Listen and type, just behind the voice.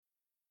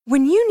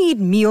When you need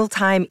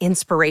mealtime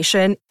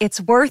inspiration,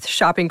 it's worth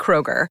shopping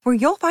Kroger, where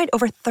you'll find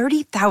over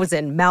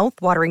 30,000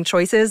 mouth-watering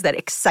choices that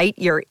excite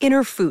your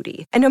inner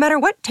foodie. And no matter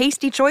what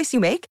tasty choice you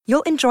make,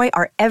 you'll enjoy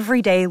our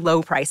everyday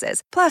low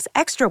prices, plus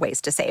extra ways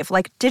to save,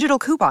 like digital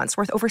coupons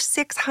worth over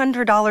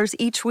 $600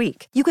 each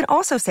week. You can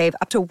also save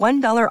up to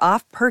 $1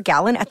 off per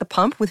gallon at the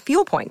pump with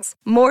fuel points.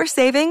 More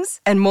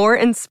savings and more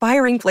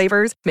inspiring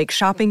flavors make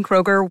shopping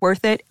Kroger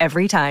worth it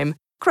every time.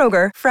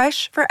 Kroger,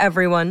 fresh for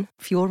everyone.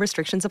 Fuel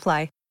restrictions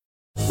apply.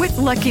 With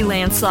Lucky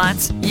Land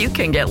Slots, you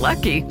can get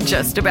lucky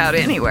just about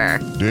anywhere.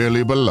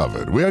 Dearly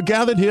beloved, we are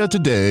gathered here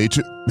today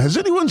to... Has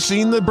anyone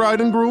seen the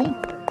bride and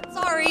groom?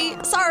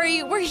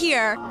 Sorry, we're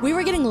here. We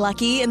were getting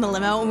lucky in the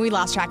limo and we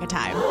lost track of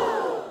time.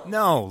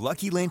 No,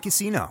 Lucky Land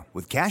Casino,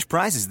 with cash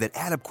prizes that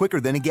add up quicker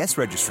than a guest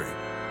registry.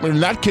 In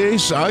that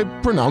case, I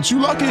pronounce you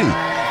lucky.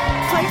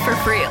 Play for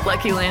free at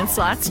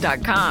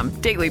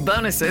LuckyLandSlots.com. Daily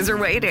bonuses are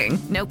waiting.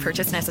 No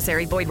purchase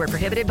necessary. Void where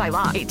prohibited by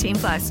law.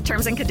 18+.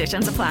 Terms and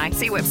conditions apply.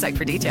 See website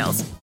for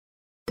details.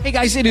 Hey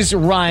guys, it is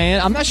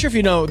Ryan. I'm not sure if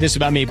you know this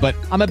about me, but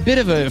I'm a bit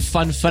of a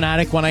fun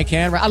fanatic when I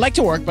can. I like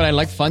to work, but I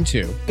like fun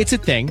too. It's a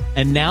thing.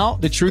 And now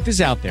the truth is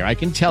out there. I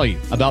can tell you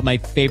about my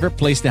favorite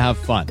place to have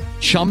fun.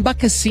 Chumba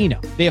Casino.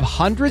 They have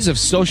hundreds of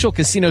social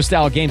casino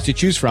style games to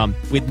choose from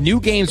with new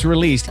games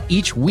released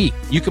each week.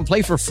 You can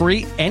play for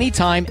free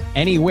anytime,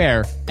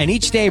 anywhere. And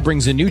each day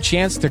brings a new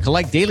chance to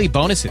collect daily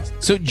bonuses.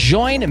 So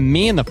join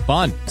me in the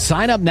fun.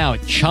 Sign up now at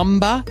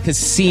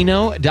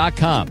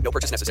ChumbaCasino.com. No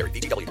purchase necessary.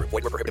 VGW. Void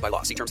where prohibited by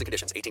law. See terms and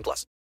conditions.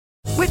 18+.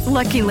 With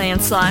Lucky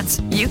Land Slots,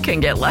 you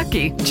can get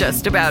lucky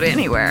just about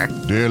anywhere.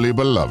 Dearly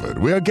beloved,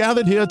 we are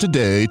gathered here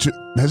today to...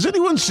 Has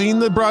anyone seen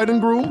the bride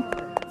and groom?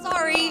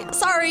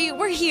 Sorry,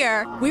 we're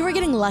here. We were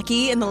getting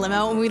lucky in the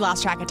limo and we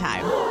lost track of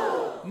time.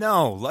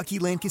 No, Lucky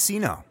Land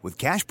Casino, with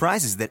cash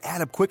prizes that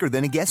add up quicker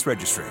than a guest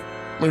registry.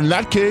 In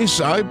that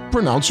case, I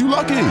pronounce you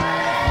lucky.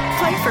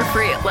 Play for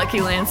free at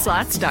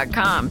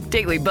LuckyLandSlots.com.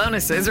 Daily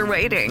bonuses are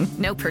waiting.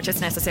 No purchase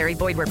necessary.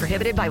 Void where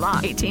prohibited by law.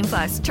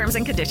 18+. Terms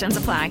and conditions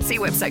apply. See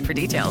website for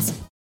details.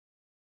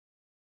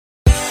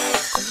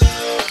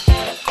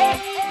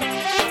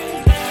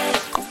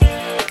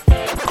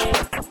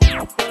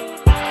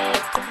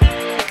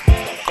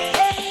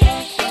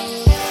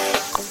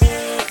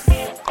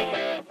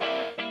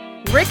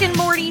 Rick and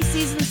Morty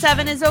Season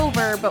 7 is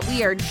over, but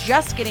we are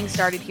just getting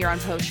started here on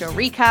post-show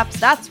recaps.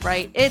 That's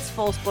right, it's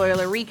full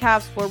spoiler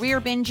recaps, where we are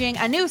binging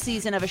a new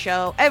season of a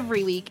show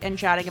every week and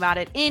chatting about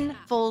it in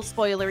full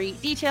spoilery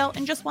detail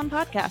in just one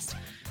podcast.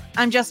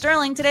 I'm Jess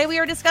Sterling. Today we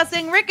are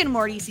discussing Rick and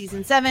Morty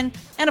Season 7,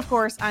 and of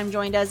course, I'm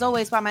joined as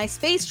always by my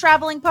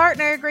space-traveling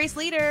partner, Grace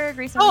Leader.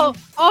 Grace,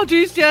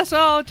 geez, Jess,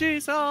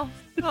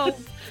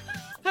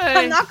 Hey.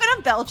 I'm not going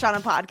to belch on a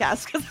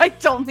podcast because I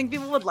don't think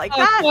people would like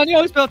that. Come on, you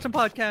always belch on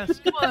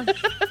podcasts. Come on.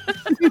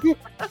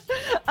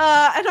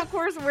 And of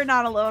course, we're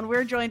not alone.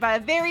 We're joined by a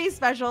very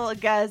special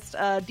guest,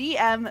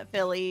 DM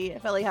Philly.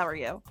 Philly, how are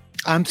you?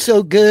 I'm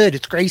so good.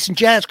 It's Grace and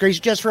Jess. Grace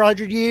and Jess for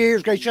 100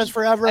 years. Grace and Jess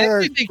forever.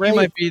 I think you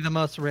might be the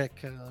most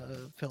Rick,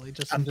 Philly.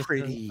 I'm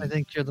pretty. I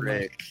think you're the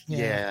Rick. Most.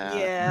 Yeah.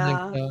 Yeah. I think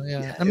so,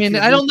 yeah. I mean,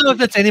 I don't know if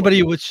that's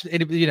anybody which,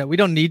 we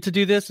don't need to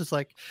do this. It's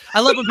like, I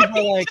love when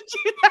people are like,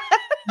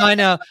 no, I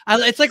know.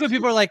 It's like when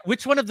people are like,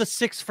 which one of the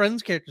 6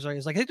 Friends characters are you?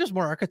 It's like, I think there's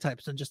more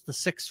archetypes than just the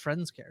 6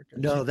 Friends characters.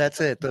 No,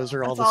 that's it. Those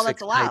are all the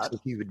 6 types of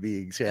human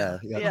beings. Yeah.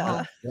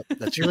 Yep.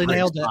 That's really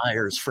nailed it.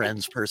 Myers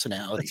Friends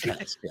personality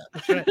test. Yeah.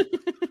 That's right.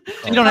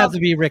 You don't have to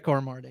be Rick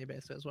or Morty,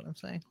 basically, is what I'm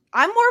saying.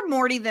 I'm more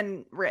Morty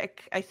than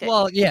Rick, I think.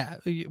 Well, yeah.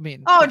 You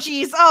mean? Oh,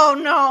 geez. Oh,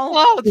 no.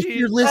 Oh, if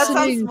you're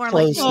listening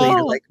closely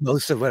to like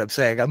most of what I'm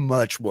saying, I'm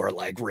much more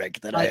like Rick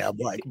than I am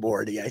like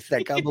Morty. I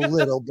think I'm a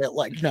little bit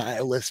like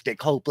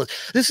nihilistic, hopeless.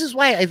 This is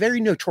why I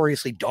very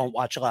notoriously don't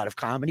watch a lot of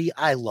comedy.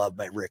 I love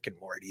my Rick and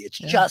Morty. It's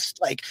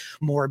just like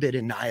morbid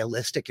and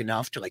nihilistic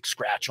enough to like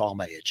scratch all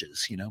my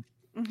itches, you know?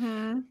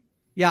 Mm-hmm.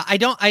 Yeah,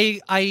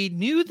 I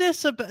knew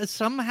this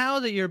somehow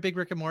that you're a big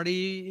Rick and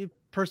Morty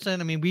person.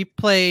 I mean, we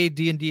play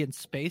D&D in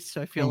space,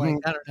 so I feel like,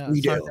 I don't know, we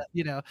do.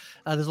 That,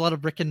 there's a lot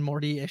of Rick and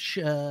Morty-ish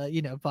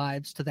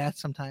vibes to that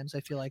sometimes,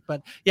 I feel like.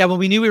 But yeah, when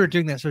we knew we were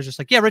doing this, it was just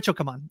like, yeah, Rich will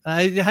come on.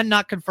 I had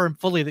not confirmed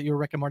fully that you were a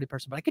Rick and Morty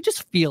person, but I could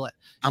just feel it.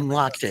 I'm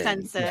locked in.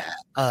 Sense it.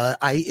 Yeah.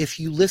 If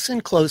you listen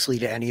closely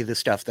to any of the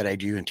stuff that I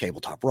do in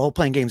tabletop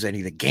role-playing games, any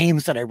of the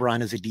games that I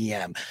run as a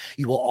DM,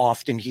 you will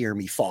often hear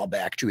me fall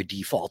back to a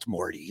default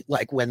Morty.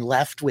 Like when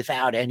left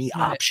without any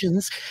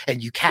options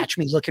and you catch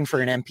me looking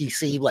for an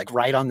NPC like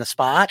right on the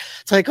spot,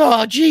 it's like,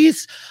 oh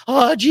geez,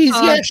 yeah,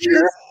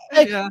 sure.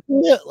 Yeah.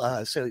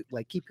 So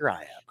like keep your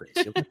eye out, Grace.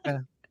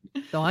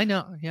 So I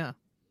know, yeah.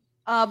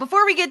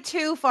 Before we get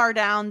too far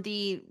down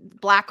the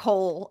black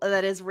hole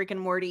that is Rick and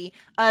Morty,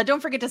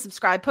 don't forget to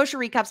subscribe.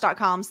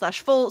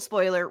 PushRecaps.com/full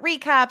spoiler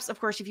recaps. Of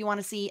course, if you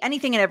want to see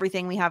anything and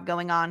everything we have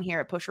going on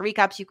here at Pusher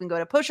Recaps, you can go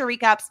to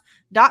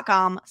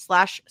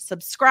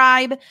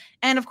PusherRecaps.com/subscribe.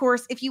 And of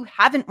course, if you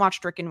haven't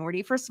watched Rick and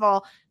Morty, first of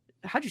all,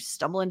 how'd you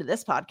stumble into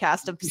this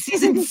podcast of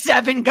season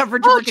 7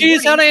 coverage? Oh,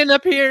 geez, how'd I end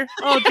up here?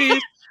 Oh,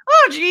 geez.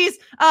 Oh, geez.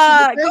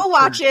 Go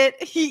watch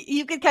it.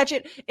 You can catch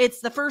it.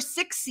 It's the first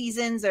 6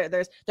 seasons.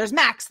 There's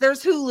Max,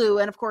 there's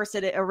Hulu, and of course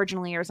it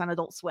originally airs on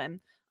Adult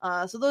Swim.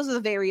 So those are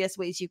the various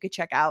ways you could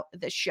check out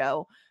this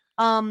show.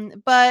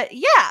 But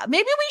yeah,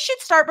 maybe we should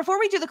start before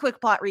we do the quick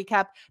plot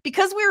recap,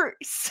 because we're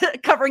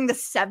covering the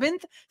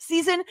 7th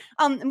season.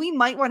 We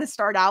might want to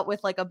start out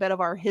with like a bit of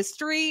our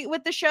history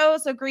with the show.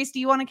 So Grace, do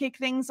you want to kick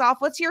things off?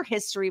 What's your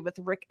history with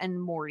Rick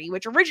and Morty,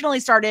 which originally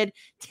started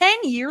 10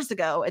 years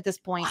ago at this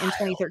point in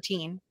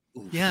 2013?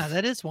 Yeah,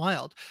 that is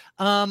wild.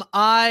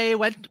 I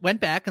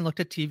went back and looked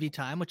at TV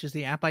Time, which is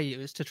the app I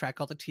use to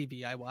track all the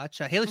TV I watch.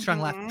 Haley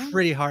Strong laughed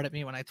pretty hard at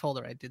me when I told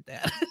her I did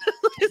that.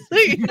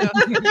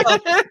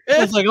 I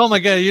was like, oh my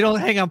God, you don't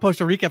hang on post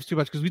recaps too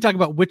much because we talk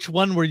about which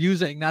one we're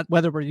using, not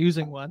whether we're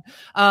using one.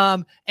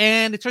 And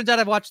it turns out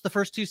I've watched the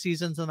first 2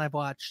 seasons and I've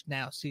watched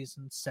now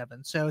season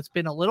 7. So it's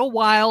been a little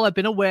while. I've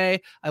been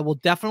away. I will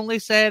definitely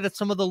say that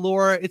some of the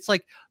lore, it's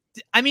like,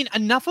 I mean,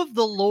 enough of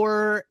the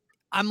lore,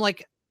 I'm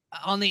like,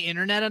 on the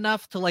internet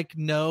enough to like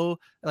know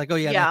like, oh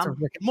yeah, that's a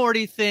Rick and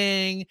Morty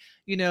thing,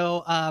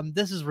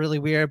 this is really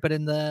weird. But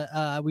in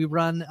the we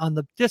run on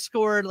the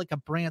Discord like a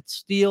Brant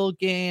Steele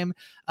game,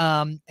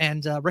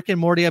 and Rick and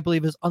Morty I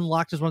believe is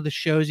unlocked as one of the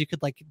shows you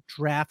could like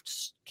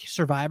draft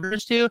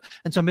survivors to,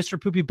 and so Mr.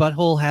 Poopy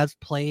Butthole has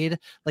played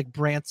like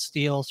Brant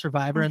Steele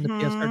Survivor in the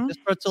PS4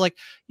 Discord. So like,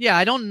 yeah,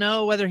 I don't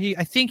know whether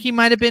I think he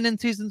might have been in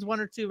seasons 1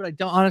 or 2, but I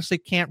don't honestly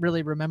can't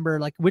really remember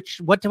like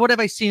what have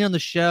I seen on the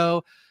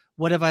show.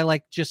 What have I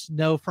like just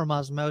know from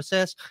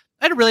osmosis?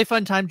 I had a really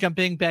fun time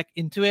jumping back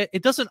into it.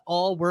 It doesn't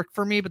all work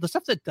for me, but the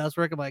stuff that does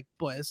work, I'm like,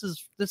 boy, this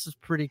is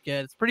pretty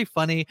good. It's pretty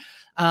funny.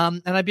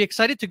 And I'd be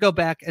excited to go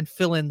back and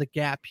fill in the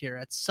gap here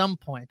at some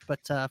point.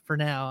 But for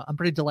now, I'm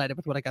pretty delighted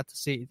with what I got to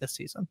see this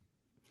season.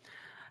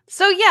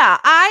 So yeah,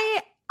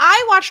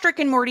 I watched Rick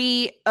and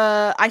Morty.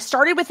 I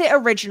started with it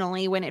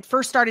originally when it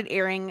first started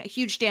airing. A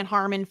huge Dan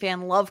Harmon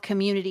fan, love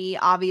Community.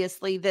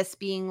 Obviously, this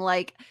being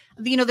like,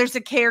 there's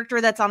a character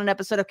that's on an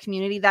episode of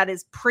Community that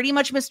is pretty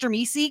much Mr.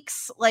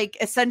 Meeseeks, like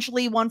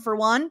essentially 1 for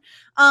 1.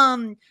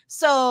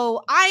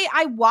 So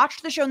I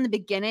watched the show in the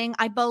beginning.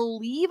 I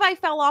believe I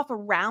fell off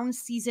around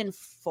season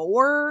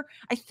 4.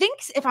 I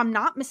think, if I'm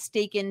not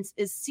mistaken,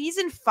 is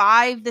season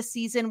 5 the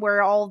season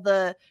where all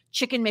the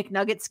Chicken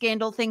McNugget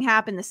scandal thing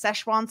happened, the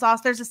Szechuan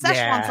sauce. There's a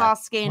Szechuan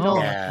sauce scandal.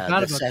 Yeah,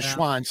 the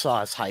Szechuan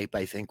sauce hype,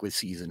 I think, was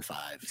season 5.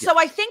 So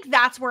I think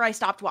that's where I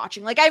stopped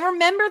watching. Like, I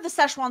remember the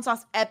Szechuan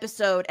sauce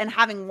episode and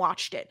having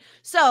watched it.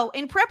 So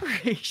in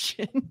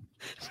preparation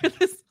for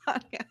this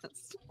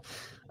podcast,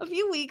 a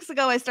few weeks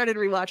ago, I started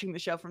rewatching the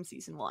show from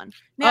season 1.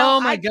 Now, oh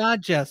my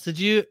God, Jess, did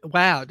you do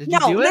it?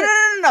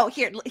 No.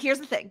 Here's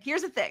the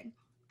thing.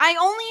 I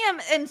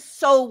only am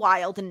so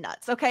wild and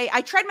nuts. Okay.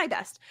 I tried my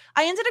best.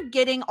 I ended up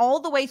getting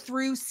all the way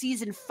through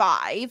season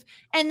 5.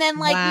 And then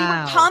we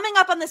were coming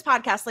up on this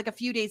podcast like a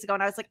few days ago.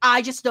 And I was like,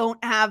 I just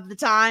don't have the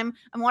time.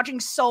 I'm watching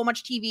so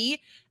much TV.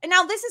 And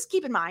now this is,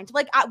 keep in mind,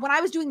 like when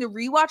I was doing the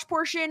rewatch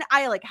portion,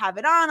 I like have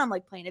it on. I'm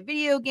like playing a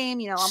video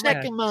game, I'm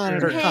second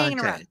monitor hanging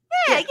content.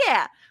 around.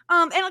 Yeah.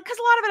 And because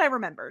a lot of it I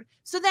remembered.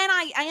 So then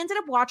I ended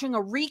up watching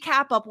a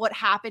recap of what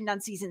happened on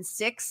season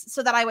 6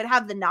 so that I would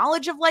have the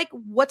knowledge of like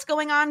what's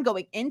going on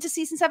going into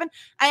season 7.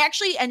 I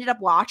actually ended up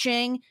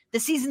watching the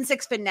season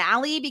 6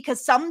 finale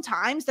because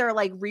sometimes there are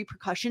like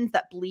repercussions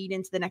that bleed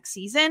into the next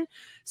season.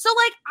 So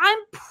like I'm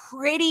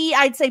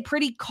I'd say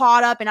pretty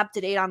caught up and up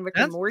to date on Rick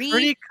and Morty.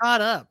 Pretty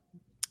caught up.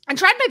 I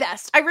tried my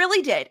best. I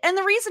really did. And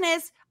the reason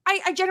is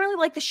I generally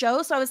like the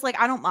show. So I was like,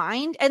 I don't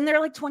mind. And they're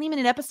like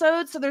 20-minute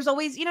episodes. So there's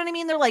always, you know what I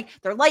mean? They're like,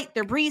 they're light,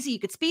 they're breezy. You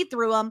could speed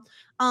through them.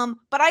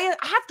 But I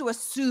have to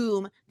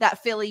assume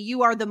that, Philly,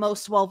 you are the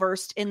most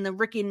well-versed in the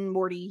Rick and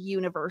Morty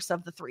universe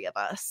of the 3 of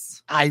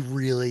us. I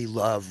really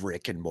love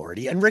Rick and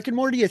Morty. And Rick and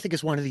Morty, I think,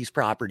 is one of these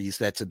properties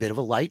that's a bit of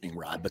a lightning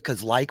rod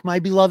because, like my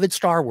beloved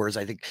Star Wars,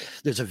 I think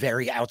there's a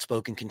very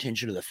outspoken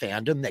contingent of the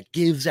fandom that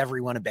gives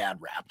everyone a bad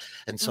rap.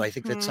 And so I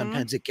think that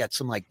sometimes it gets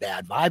some like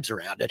bad vibes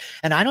around it.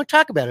 And I don't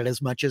talk about it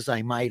as much as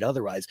I might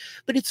otherwise,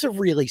 but it's a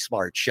really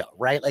smart show,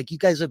 right? Like you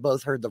guys have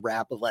both heard the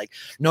rap of like,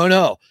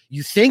 no,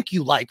 you think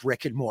you like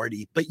Rick and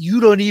Morty, but you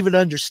don't even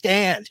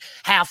understand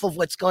half of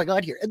what's going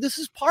on here. And this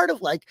is part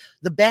of like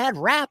the bad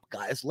rap,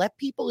 guys. Let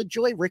people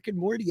enjoy Rick and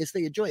Morty as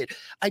they enjoy it.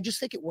 I just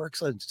think it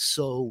works on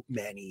so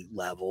many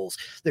levels.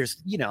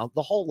 There's, the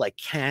whole like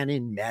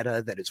canon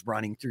meta that is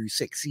running through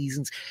 6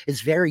 seasons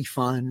is very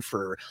fun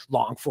for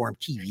long form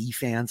TV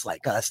fans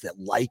like us that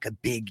like a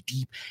big,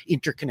 deep,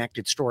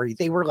 interconnected story.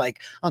 They were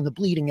like on the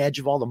bleeding edge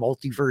of all the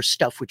multiverse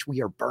stuff, which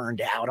we are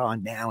burned out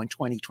on now in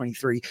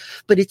 2023.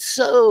 But it's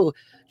so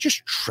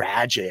just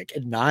tragic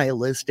and nihilistic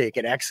nihilistic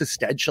and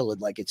existential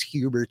and like its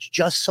humor. It's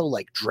just so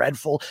like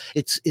dreadful.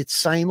 It's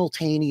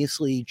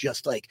simultaneously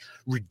just like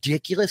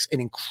ridiculous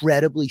and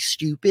incredibly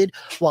stupid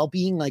while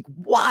being like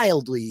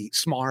wildly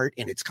smart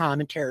in its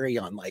commentary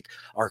on like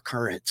our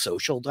current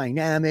social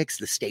dynamics,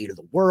 the state of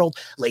the world,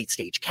 late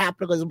stage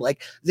capitalism.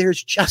 Like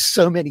there's just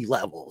so many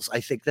levels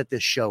I think that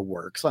this show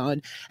works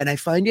on, and I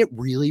find it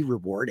really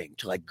rewarding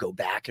to like go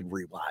back and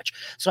rewatch.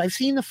 So I've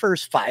seen the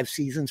first 5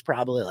 seasons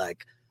probably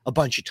like a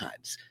bunch of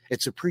times.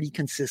 It's a pretty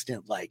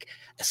consistent, like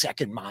a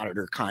second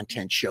monitor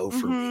content show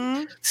for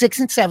me. 6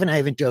 and 7, I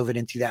haven't dove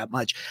into that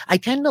much. I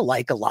tend to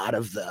like a lot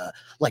of the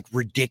like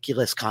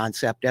ridiculous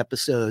concept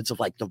episodes of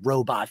like the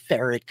robot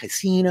ferret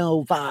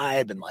casino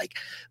vibe and like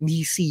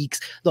Meeseeks.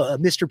 The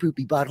Mr.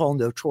 Poopy Butthole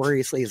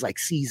notoriously is like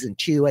season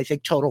 2. I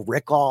think Total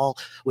Recall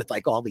with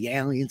like all the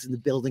aliens in the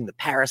building, the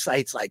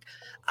parasites. Like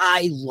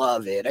I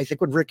love it. I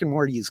think when Rick and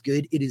Morty is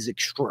good, it is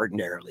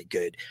extraordinarily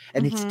good.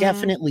 And it's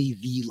definitely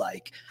the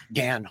like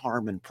Dan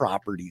Harmon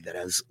property that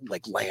has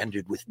like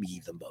landed with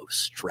me the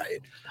most,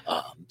 right?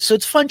 So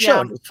it's a fun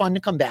show. And it's fun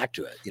to come back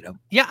to it, you know?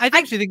 Yeah, I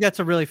actually think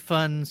that's a really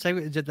fun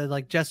segue.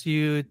 Like, Jess,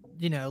 you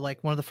know,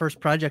 like one of the first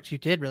projects you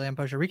did really on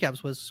Post Show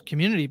Recaps was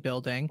community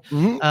building,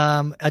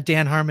 a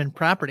Dan Harmon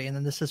property. And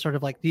then this is sort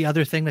of like the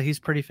other thing that he's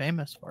pretty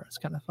famous for. It's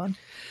kind of fun.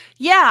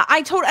 Yeah,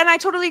 I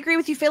totally agree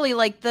with you, Philly.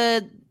 Like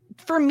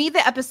for me,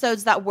 the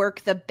episodes that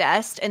work the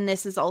best, and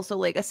this is also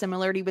like a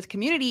similarity with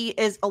Community,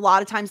 is a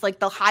lot of times like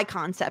the high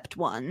concept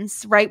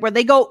ones, right? Where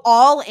they go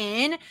all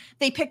in,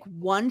 they pick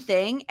one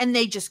thing and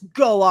they just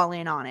go all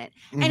in on it.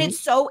 And it's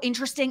so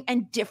interesting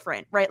and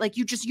different, right? Like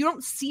you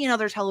don't see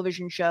another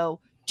television show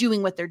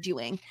doing what they're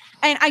doing.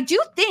 And I do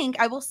think,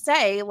 I will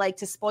say, like,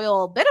 to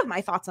spoil a bit of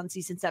my thoughts on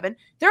season 7,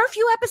 there are a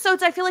few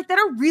episodes I feel like that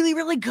are really,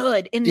 really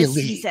good in this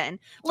season.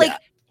 Like,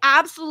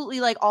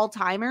 absolutely like all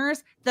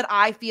timers that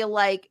I feel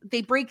like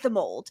they break the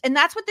mold. And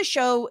that's what the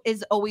show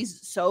is always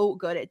so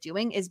good at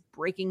doing, is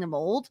breaking the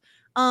mold.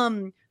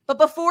 But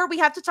before, we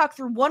have to talk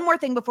through one more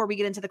thing before we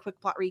get into the quick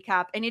plot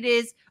recap. And it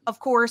is, of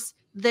course,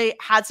 they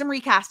had some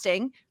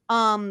recasting.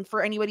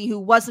 For anybody who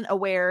wasn't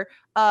aware,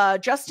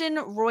 Justin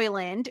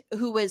Roiland,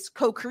 who was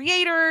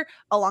co-creator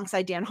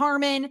alongside Dan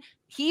Harmon,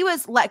 he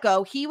was let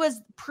go. He was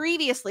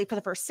previously, for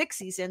the first 6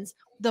 seasons,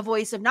 the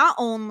voice of not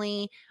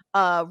only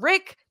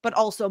Rick, but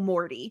also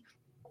Morty.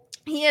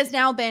 He has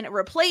now been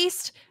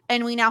replaced,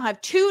 and we now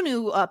have 2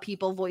 new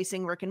people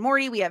voicing Rick and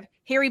Morty. We have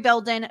Harry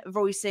Belden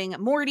voicing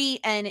Morty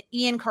and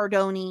Ian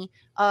Cardoni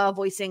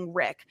voicing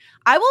Rick.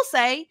 I will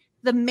say,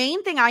 the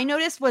main thing I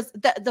noticed was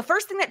the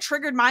first thing that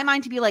triggered my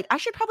mind to be like, I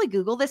should probably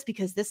Google this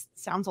because this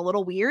sounds a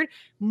little weird.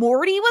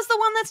 Morty was the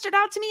one that stood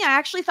out to me. I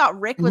actually thought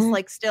Rick was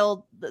like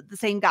still the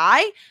same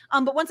guy.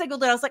 But once I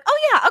Googled it, I was like, oh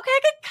yeah, okay, I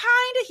could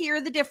kind of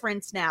hear the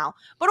difference now.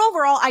 But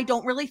overall, I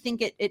don't really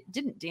think it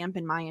didn't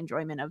dampen my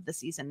enjoyment of the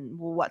season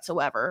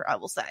whatsoever, I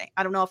will say.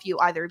 I don't know if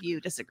either of you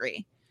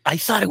disagree. I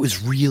thought it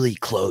was really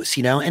close,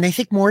 you know, and I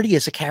think Morty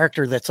is a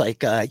character that's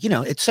like, you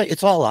know,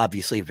 it's all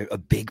obviously a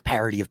big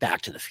parody of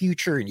Back to the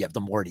Future, and you have the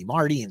Morty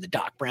Marty and the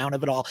Doc Brown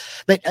of it all,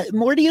 but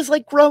Morty is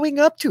like growing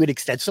up to an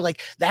extent. So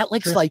like that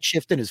like slight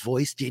shift in his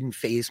voice didn't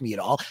faze me at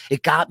all.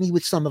 It got me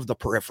with some of the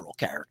peripheral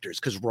characters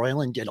because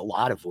Roiland did a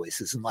lot of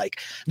voices, and like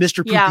Mr.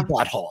 Poopy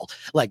Butthole,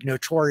 like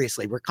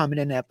notoriously, we're coming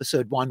in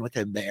episode 1 with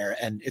him there,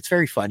 and it's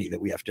very funny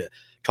that we have to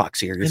talk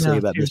seriously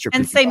about Mr.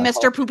 And Poopy say Butthole.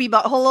 Mr. Poopy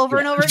Butthole over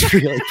and over again.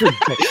 Really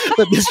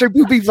but Mr.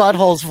 Poopy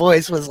Butthole's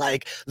voice was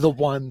like the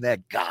one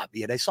that got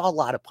me. And I saw a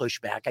lot of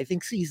pushback. I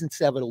think season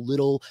 7 a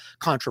little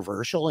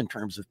controversial in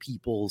terms of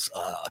people's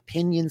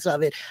opinions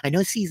of it. I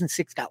know season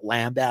 6 got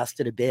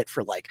lambasted a bit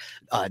for like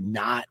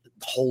not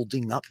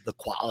holding up the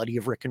quality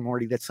of Rick and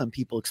Morty that some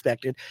people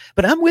expected.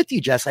 But I'm with you,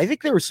 Jess. I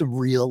think there were some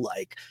real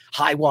like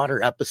high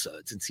water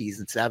episodes in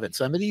season 7.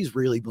 Some of these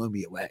really blew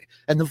me away.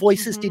 And the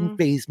voices didn't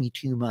faze me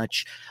too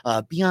much.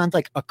 Beyond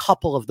like a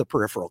couple of the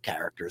peripheral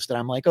characters that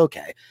I'm like,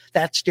 okay,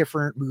 that's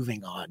different.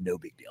 Moving on, no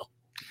big deal.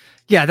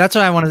 Yeah, that's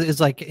what I wanted. Is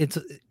like, it's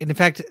in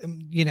fact,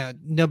 you know,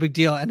 no big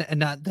deal, and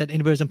not that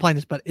anybody's implying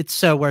this, but it's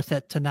so worth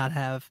it to not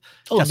have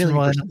Justin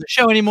Roiland on the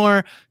show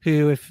anymore.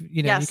 Who, if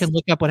you know, you can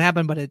look up what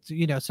happened, but it's,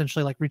 you know,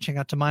 essentially like reaching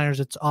out to minors.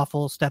 It's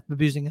awful. Step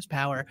abusing his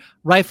power.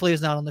 Rightfully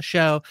is not on the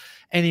show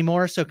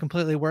anymore, so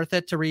completely worth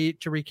it to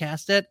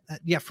recast it.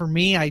 Yeah, for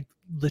me, I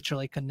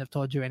literally couldn't have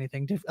told you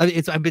anything.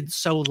 I've been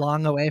so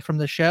long away from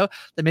the show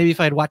that maybe if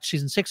I had watched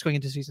season 6 going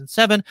into season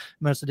 7,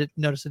 notice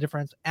the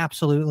difference.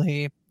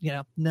 Absolutely, you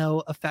know,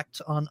 no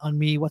effect on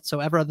me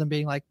whatsoever, other than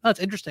being like, oh,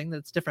 it's interesting that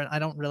it's different. I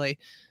don't really,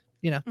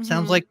 you know,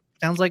 sounds like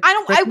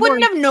I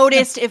wouldn't have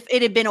noticed if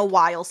it had been a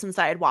while since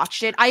I had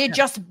watched it. I had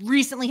just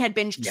recently had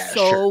binged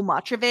so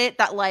much of it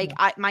that like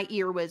my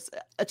ear was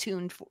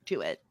attuned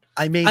to it.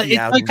 I may be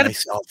outing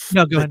myself,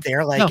 No, go ahead. but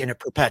they're like in a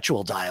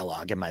perpetual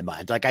dialogue in my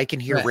mind. Like I can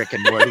hear Rick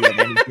and Morty at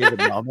any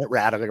given moment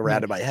rattling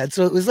around in my head.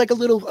 So it was like a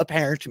little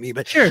apparent to me.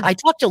 But I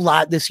talked a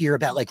lot this year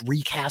about like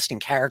recasting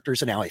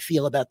characters and how I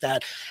feel about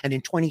that. And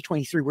in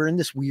 2023, we're in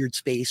this weird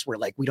space where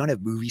like we don't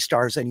have movie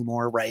stars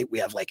anymore, right? We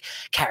have like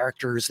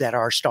characters that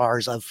are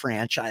stars of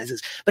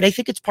franchises. But I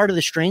think it's part of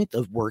the strength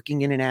of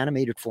working in an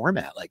animated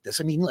format like this.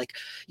 I mean, like,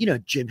 you know,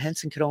 Jim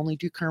Henson could only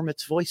do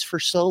Kermit's voice for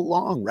so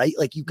long, right?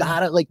 Like you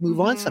gotta like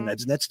move on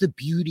sometimes. And that's the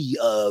beauty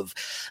of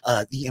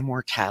the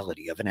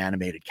immortality of an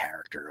animated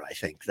character. I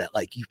think that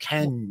like you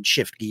can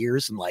shift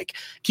gears and like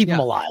keep them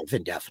alive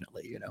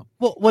indefinitely, you know.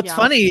 Well, what's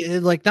funny,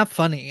 like not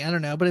funny, I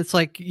don't know, but it's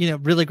like, you know,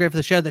 really great for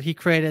the show that he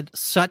created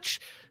such,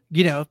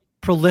 you know,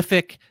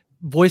 prolific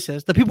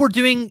voices that people were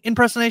doing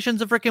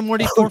impersonations of Rick and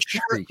Morty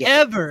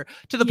forever,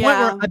 to the point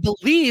where I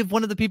believe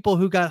one of the people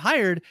who got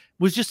hired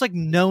was just like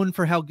known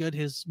for how good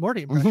his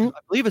Morty impression. I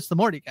believe it's the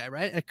Morty guy,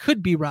 right? It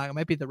could be wrong. It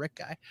might be the Rick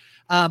guy.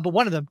 But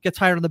one of them gets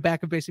hired on the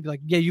back of basically like,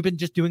 yeah, you've been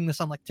just doing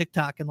this on like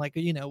TikTok and like,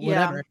 you know,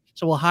 whatever.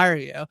 So we'll hire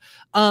you.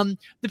 The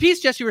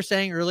piece, Jess, you were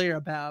saying earlier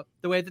about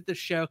the way that the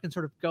show can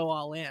sort of go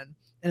all in.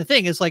 And the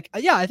thing is like,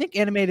 I think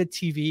animated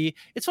TV,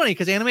 it's funny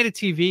because animated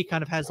TV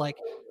kind of has like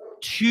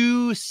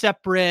two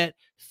separate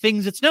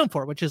things it's known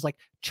for, which is like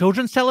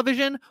children's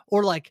television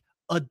or like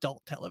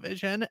adult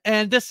television.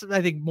 And this,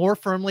 I think, more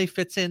firmly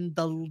fits in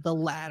the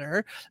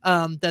latter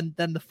than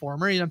the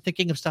former. You know, I'm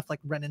thinking of stuff like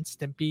Ren and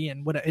Stimpy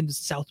and what in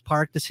South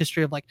Park, this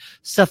history of like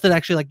stuff that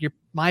actually like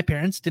my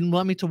parents didn't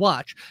want me to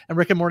watch. And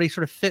Rick and Morty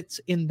sort of fits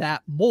in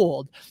that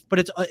mold. But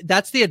it's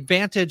that's the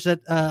advantage that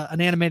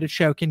an animated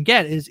show can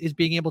get is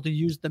being able to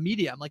use the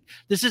medium. Like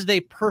this is the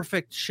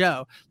perfect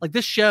show. Like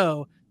this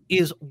show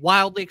is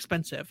wildly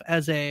expensive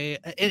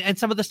and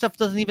some of the stuff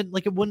doesn't even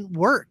like it wouldn't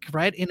work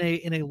right in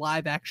a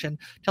live action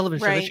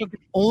television show. The show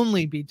could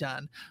only be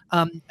done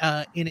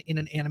in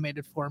an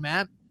animated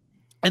format.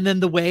 And then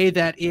the way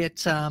that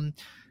it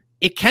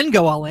can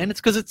go all in, it's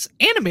because it's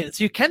animated,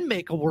 so you can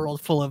make a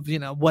world full of, you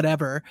know,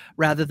 whatever,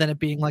 rather than it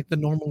being like the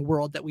normal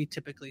world that we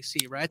typically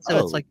see, right? So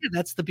it's like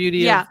that's the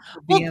beauty of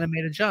the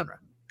animated genre.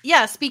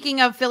 Yeah,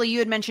 speaking of Philly, you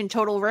had mentioned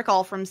Total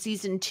Recall from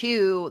season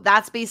 2.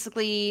 That's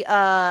basically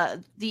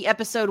the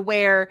episode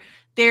where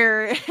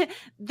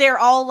they're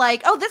all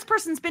like, oh, this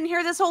person's been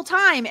here this whole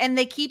time, and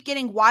they keep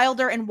getting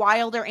wilder and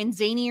wilder and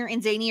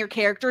zanier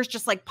characters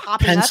just like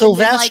popping up.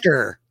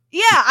 Sylvester.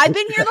 Yeah, I've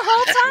been here the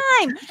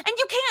whole time. And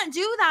you can't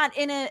do that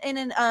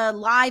in a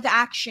live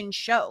action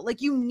show.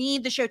 Like you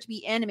need the show to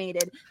be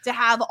animated to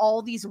have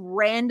all these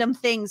random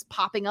things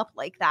popping up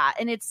like that.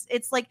 And it's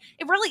like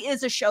it really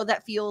is a show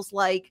that feels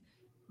like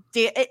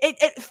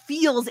it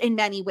feels in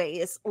many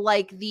ways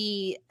like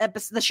the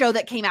show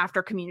that came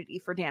after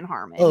Community for Dan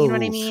Harmon. You know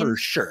what I mean? For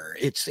sure.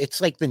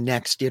 It's like the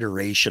next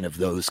iteration of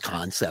those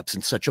concepts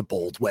in such a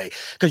bold way,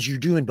 because you're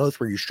doing both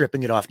where you're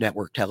stripping it off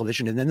network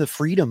television and then the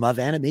freedom of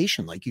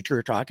animation like you two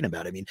are talking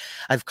about. I mean,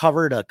 I've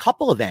covered a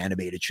couple of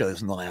animated shows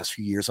in the last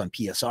few years on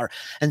PSR,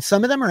 and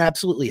some of them are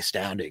absolutely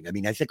astounding. I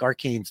mean, I think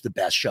Arcane's the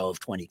best show of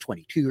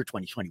 2022 or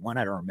 2021.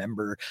 I don't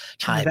remember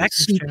time.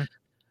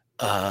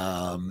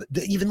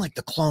 Even like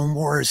the Clone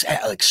Wars,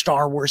 like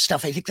Star Wars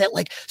stuff. I think that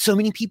like so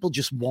many people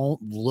just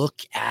won't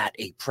look at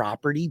a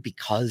property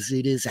because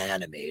it is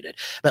animated.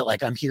 But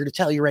like I'm here to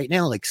tell you right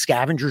now, like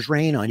Scavenger's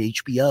Reign on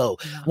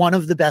HBO, one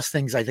of the best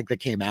things I think that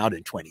came out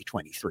in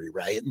 2023,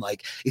 right? And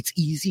like it's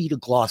easy to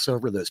gloss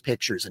over those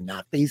pictures and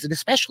not phase it,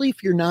 especially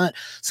if you're not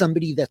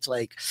somebody that's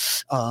like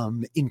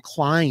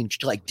inclined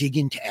to like dig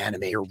into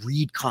anime or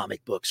read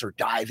comic books or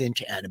dive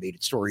into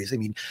animated stories. I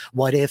mean,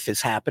 What If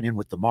is happening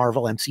with the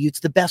Marvel MCU.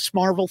 It's the best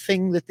Marvel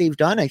thing that they've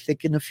done, I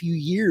think, in a few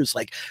years,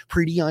 like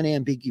pretty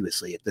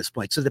unambiguously at this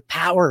point. So the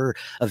power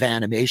of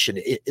animation,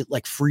 it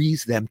like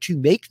frees them to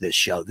make this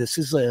show. This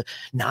is a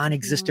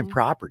non-existent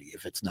property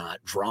if it's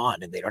not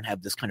drawn and they don't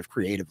have this kind of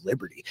creative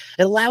liberty.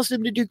 It allows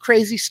them to do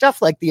crazy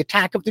stuff like the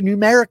Attack of the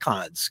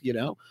Numericons, you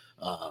know?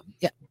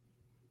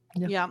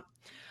 Yeah.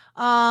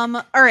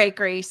 All right,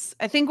 Grace,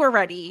 I think we're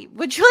ready.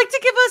 Would you like to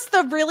give us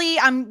the really,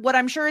 what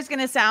I'm sure is going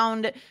to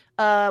sound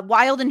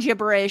wild and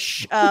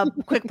gibberish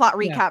quick plot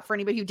recap for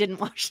anybody who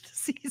didn't watch the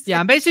season? Yeah,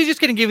 I'm basically just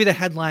going to give you the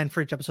headline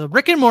for each episode.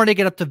 Rick and Morty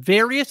get up to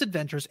various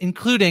adventures,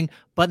 including,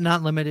 but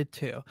not limited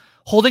to,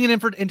 holding an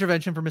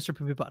intervention for Mr.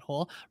 Poopy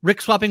Butthole,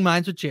 Rick swapping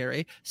minds with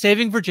Jerry,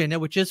 saving Virginia,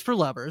 which is for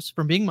lovers,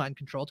 from being mind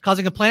controlled,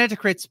 causing a planet to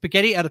create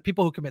spaghetti out of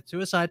people who commit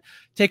suicide,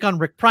 take on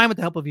Rick Prime with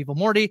the help of evil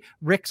Morty,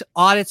 Rick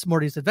audits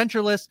Morty's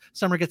adventure list,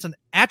 Summer gets an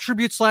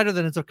attribute slider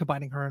that ends up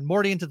combining her and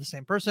Morty into the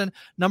same person,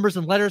 numbers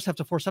and letters have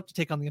to force up to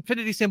take on the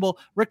infinity symbol,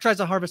 Rick tries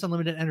to harvest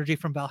unlimited energy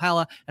from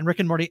Valhalla, and Rick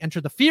and Morty enter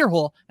the fear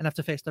hole and have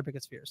to face their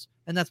biggest fears.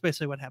 And that's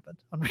basically what happened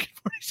on Rick and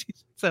Morty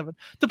season 7.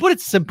 To put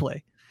it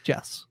simply,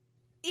 Jess.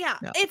 Yeah.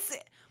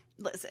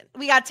 Listen,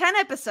 we got 10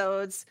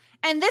 episodes,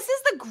 and this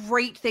is the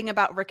great thing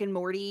about Rick and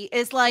Morty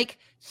is like,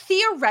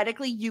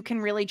 theoretically, you can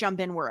really jump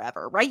in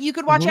wherever, right? You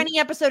could watch any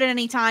episode at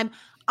any time.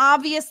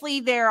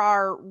 obviously there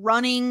are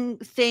running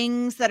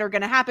things that are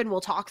going to happen. We'll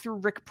talk through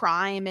Rick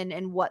Prime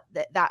and what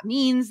that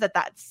means,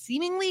 that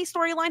seemingly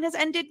storyline has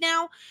ended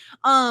now.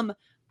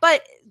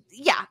 But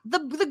yeah,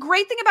 the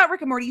great thing about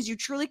Rick and Morty is you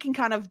truly can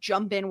kind of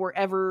jump in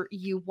wherever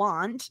you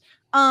want.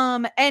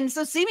 And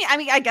so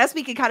I guess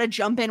we could kind of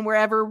jump in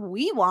wherever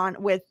we want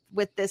with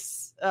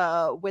this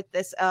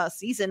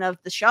season of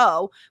the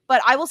show.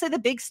 But I will say the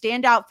big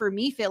standout for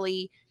me,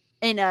 Philly,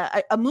 in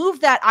a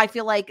move that I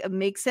feel like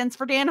makes sense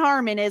for Dan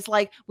Harmon, is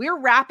like we're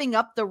wrapping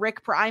up the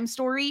Rick Prime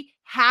story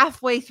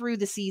halfway through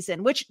the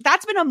season, which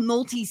that's been a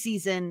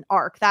multi-season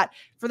arc. That,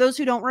 for those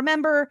who don't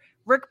remember,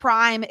 Rick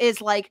Prime is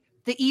like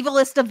the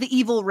evilest of the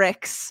evil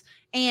Ricks.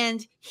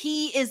 And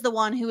he is the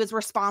one who is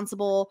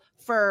responsible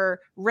for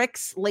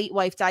Rick's late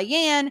wife,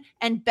 Diane,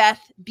 and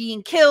Beth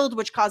being killed,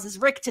 which causes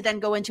Rick to then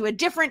go into a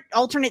different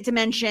alternate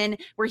dimension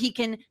where he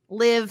can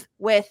live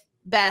with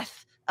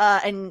Beth,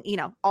 and,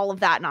 all of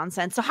that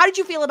nonsense. So how did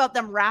you feel about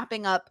them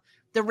wrapping up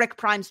the Rick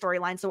Prime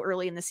storyline so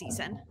early in the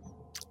season?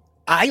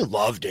 I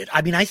loved it.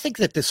 I mean, I think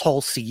that this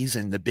whole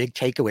season, the big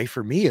takeaway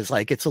for me is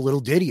like, it's a little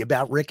ditty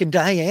about Rick and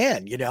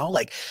Diane,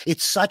 like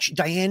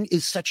Diane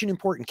is such an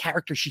important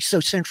character. She's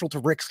so central to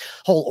Rick's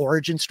whole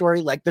origin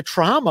story, like the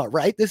trauma,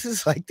 right? This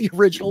is like the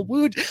original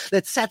wound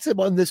that sets him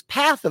on this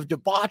path of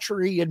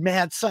debauchery and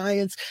mad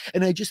science.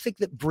 And I just think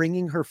that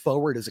bringing her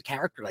forward as a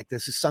character like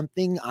this is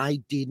something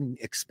I didn't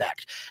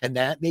expect. And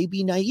that may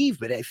be naive,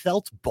 but I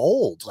felt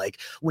bold.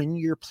 Like when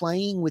you're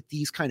playing with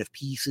these kind of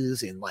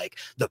pieces in like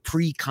the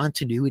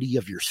pre-continuity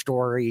of your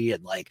story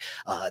and like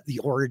the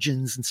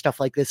origins and stuff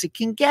like this, it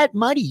can get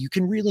muddy. You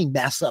can really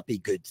mess up a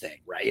good thing,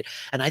 right?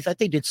 And I thought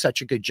they did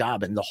such a good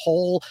job. And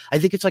I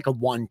think it's like a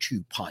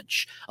 1-2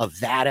 punch of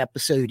that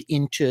episode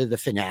into the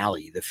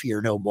finale, the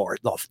Fear No More,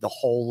 the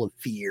whole of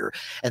Fear.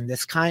 And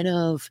this kind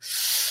of,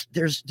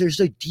 there's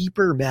a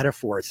deeper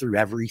metaphor through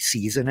every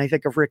season, I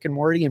think, of Rick and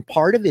Morty. And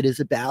part of it is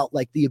about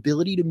like the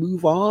ability to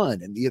move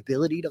on and the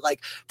ability to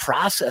like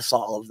process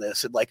all of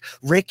this. And like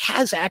Rick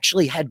has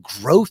actually had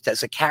growth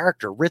as a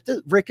character.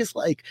 Rick is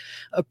like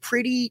a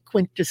pretty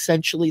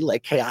quintessentially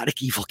like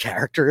chaotic evil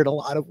character in a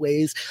lot of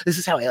ways. This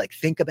is how I like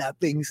think about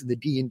things in the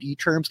D&D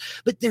terms,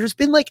 but there's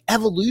been like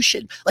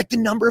evolution, like the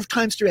number of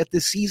times throughout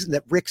this season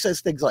that Rick says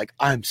things like,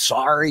 I'm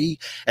sorry,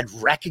 and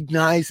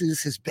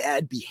recognizes his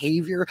bad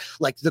behavior.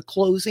 Like the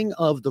closing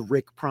of the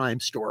Rick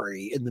Prime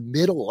story in the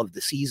middle of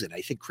the season,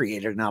 I think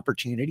created an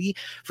opportunity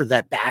for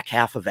that back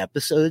half of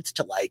episodes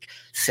to like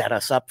set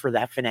us up for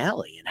that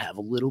finale and have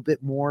a little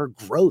bit more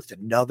growth,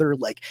 another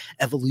like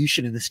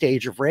evolution in the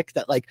stage of Rick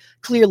that like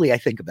clearly I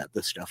think about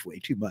this stuff way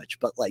too much,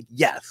 but like,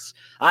 yes,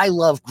 I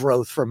love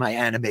growth from my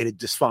animated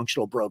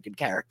dysfunctional broken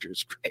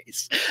characters,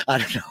 Grace. I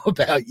don't know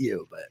about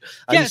you,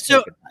 but yeah,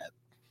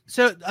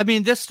 so I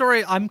mean, this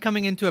story, I'm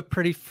coming into it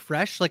pretty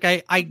fresh. Like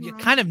I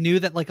kind of knew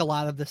that like a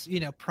lot of this,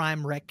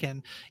 Prime Rick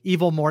and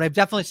Evil Morty, I've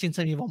definitely seen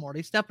some Evil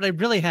Morty stuff, but I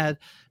really had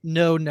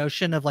no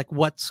notion of like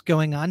what's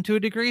going on to a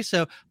degree.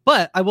 So,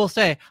 but I will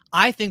say,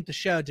 I think the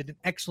show did an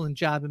excellent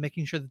job of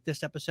making sure that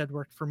this episode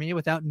worked for me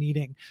without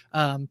needing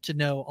to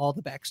know all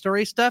the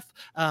backstory stuff.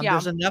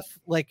 There's enough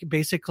like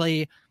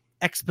basically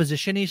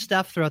exposition-y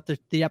stuff throughout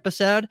the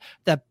episode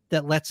that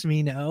lets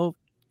me know,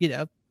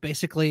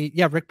 basically,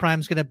 Rick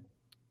Prime's going to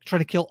try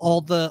to kill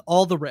all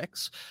the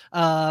Ricks.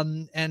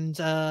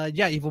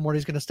 Evil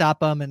Morty's going to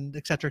stop them and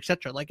et cetera, et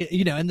cetera. Like,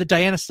 and the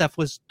Diana stuff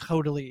was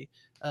totally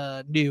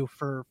new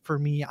for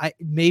me.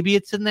 Maybe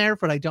it's in there,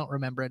 but I don't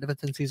remember it if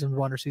it's in season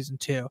 1 or season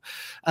 2.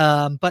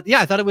 But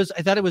yeah, I thought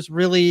it was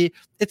really,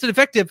 it's an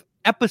effective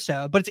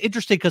episode, but it's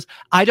interesting because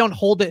I don't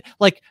hold it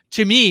like,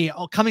 to me,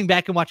 coming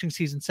back and watching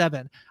season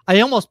 7,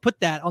 I almost put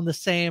that on the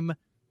same,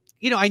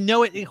 I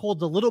know it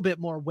holds a little bit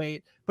more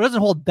weight, but it doesn't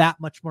hold that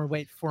much more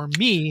weight for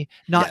me.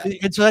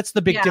 And so that's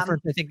the big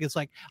difference. I think it's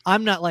like,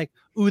 I'm not like,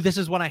 ooh, this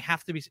is one I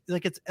have to be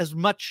like, it's as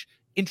much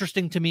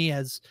interesting to me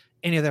as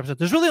any other episode.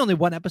 There's really only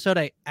one episode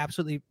I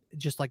absolutely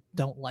just like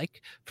don't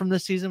like from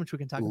this season, which we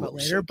can talk about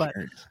later. So but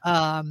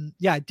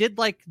I did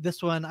like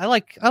this one. I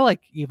like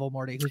Evil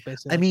Morty, who's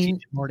basically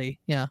Morty.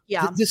 Yeah.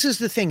 This is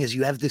the thing, is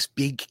you have this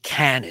big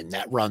canon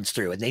that runs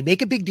through, and they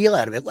make a big deal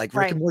out of it. Like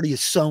Rick and Morty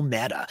is so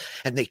meta,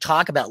 and they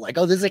talk about like,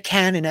 oh, there's a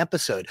canon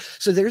episode.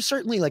 So there's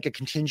certainly like a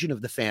contingent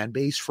of the fan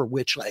base for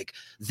which like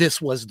this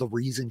was the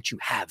reason to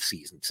have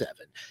season 7,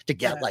 to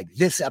get like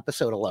this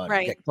episode alone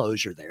and get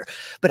closure there.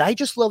 But I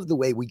just love the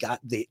way we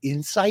got the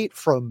insight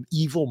from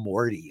Evil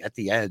Morty at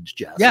the end,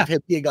 Jeff. Yeah.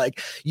 Him being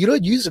like, you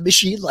don't use a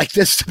machine like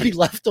this to be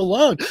left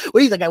alone. What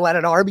do you think? I want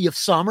an army of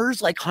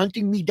Summers like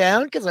hunting me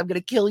down because I'm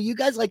going to kill you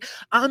guys? Like,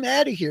 I'm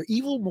out of here.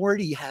 Evil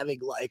Morty having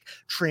like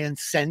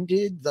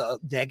transcended the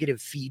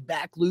negative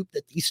feedback loop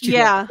that these two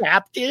are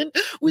trapped in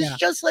was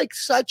just like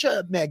such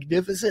a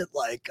magnificent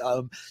like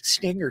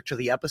stinger to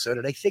the episode.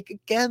 And I think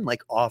again,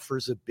 like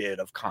offers a bit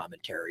of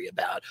commentary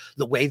about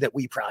the way that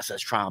we process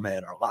trauma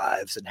in our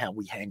lives and how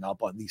we hang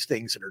up on these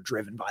things that are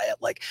driven by it.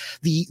 Like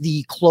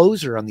the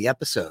closer on the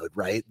episode,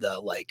 right? The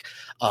like,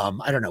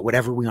 I don't know,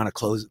 whatever we want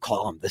to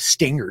call them, the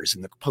stingers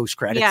in the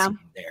post-credit scene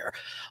there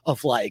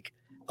of like,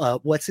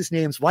 what's his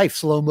name's wife,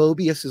 Slow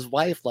Mobius's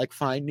wife, like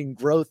finding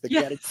growth and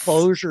getting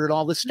closure and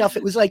all this stuff.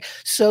 It was like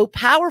so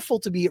powerful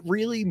to me. It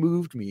really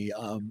moved me.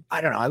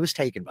 I don't know. I was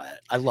taken by it.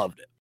 I loved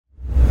it.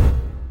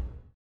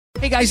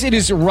 Hey guys, it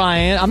is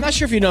Ryan. I'm not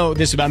sure if you know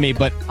this about me,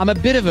 but I'm a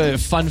bit of a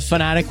fun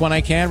fanatic when I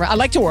can. I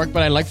like to work,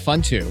 but I like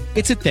fun too.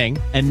 It's a thing.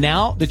 And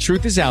now the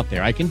truth is out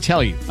there. I can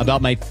tell you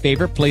about my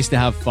favorite place to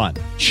have fun.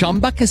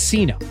 Chumba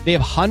Casino. They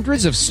have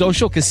hundreds of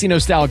social casino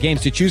style games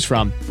to choose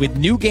from with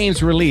new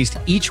games released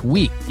each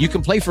week. You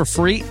can play for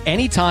free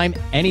anytime,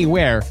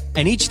 anywhere.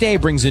 And each day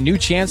brings a new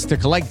chance to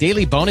collect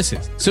daily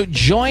bonuses. So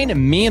join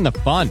me in the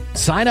fun.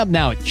 Sign up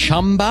now at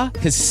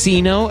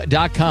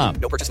ChumbaCasino.com.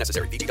 No purchase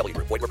necessary. VGW.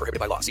 Void where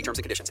prohibited by law. See terms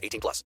and conditions.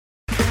 18+.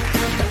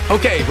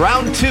 Okay,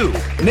 round two.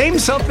 Name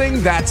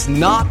something that's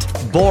not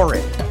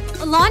boring.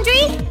 A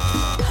laundry?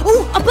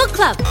 Ooh, a book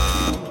club.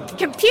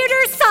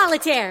 Computer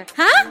solitaire,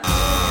 huh?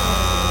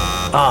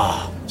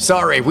 Ah,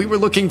 sorry. We were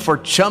looking for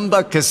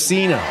Chumba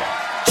Casino.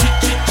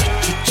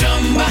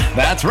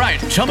 That's right.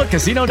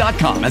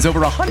 ChumbaCasino.com has over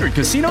 100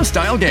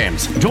 casino-style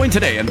games. Join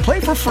today and play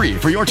for free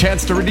for your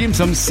chance to redeem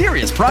some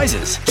serious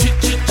prizes.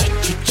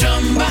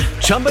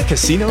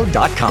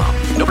 ChumbaCasino.com.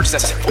 No purchase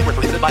necessary. Void where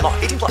prohibited by law.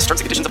 18+. Terms and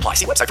conditions apply.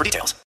 See website for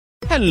details.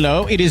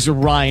 Hello, it is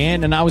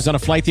Ryan, and I was on a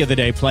flight the other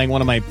day playing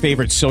one of my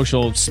favorite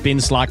social spin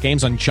slot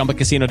games on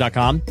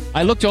ChumbaCasino.com.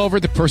 I looked over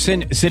at the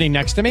person sitting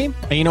next to me,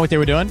 and you know what they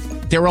were doing?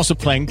 They were also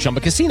playing Chumba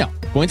Casino.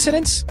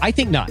 Coincidence? I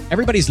think not.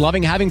 Everybody's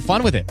loving having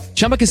fun with it.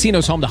 Chumba Casino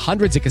is home to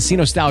hundreds of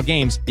casino-style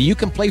games that you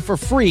can play for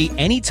free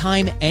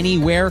anytime,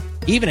 anywhere,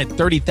 even at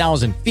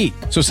 30,000 feet.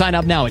 So sign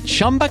up now at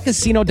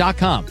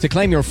ChumbaCasino.com to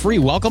claim your free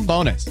welcome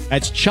bonus.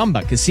 That's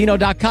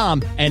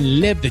ChumbaCasino.com and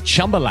live the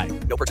Chumba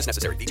life. No purchase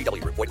necessary.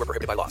 VGW. Void where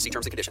prohibited by law. See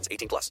terms and conditions.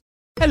 18+.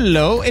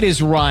 Hello, it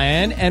is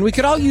Ryan, and we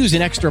could all use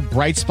an extra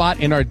bright spot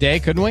in our day,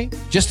 couldn't we?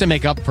 Just to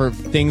make up for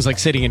things like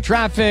sitting in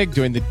traffic,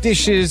 doing the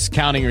dishes,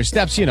 counting your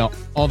steps, you know,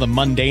 all the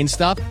mundane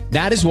stuff.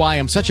 That is why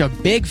I'm such a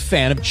big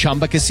fan of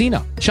Chumba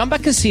Casino. Chumba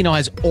Casino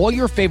has all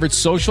your favorite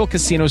social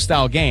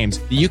casino-style games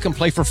that you can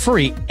play for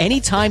free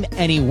anytime,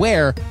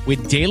 anywhere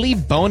with daily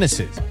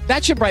bonuses.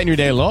 That should brighten your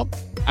day a little.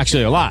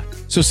 Actually, a lot.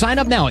 So sign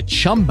up now at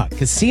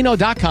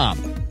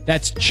ChumbaCasino.com.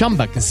 That's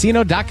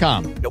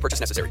ChumbaCasino.com. No purchase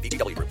necessary.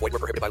 VGW. Void where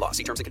prohibited by law.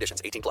 See terms and conditions.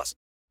 18+.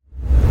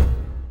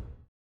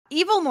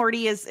 Evil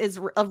Morty is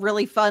a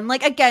really fun.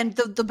 Like, again,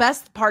 the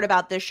best part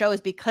about this show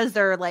is because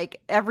they're like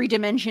every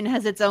dimension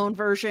has its own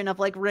version of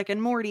like Rick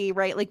and Morty,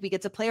 right? Like we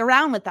get to play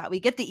around with that. We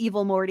get the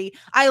Evil Morty.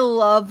 I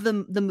love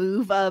the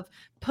move of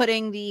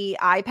putting the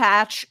eye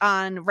patch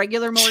on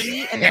regular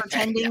Morty and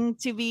pretending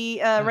to be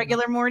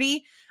regular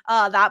Morty.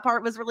 That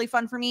part was really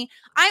fun for me.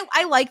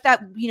 I like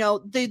that, you know,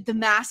 the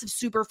massive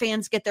super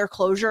fans get their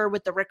closure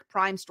with the Rick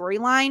Prime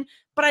storyline,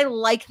 but I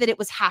like that it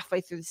was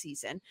halfway through the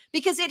season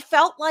because it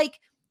felt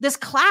like this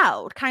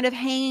cloud kind of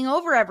hanging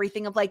over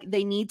everything of like,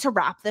 they need to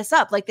wrap this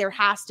up. Like there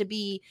has to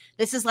be,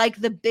 this is like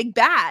the big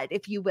bad,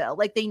 if you will,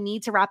 like they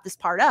need to wrap this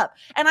part up.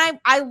 And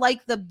I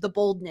like the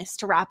boldness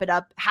to wrap it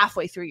up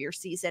halfway through your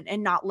season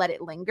and not let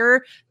it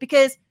linger,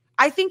 because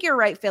I think you're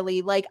right,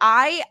 Philly. Like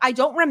I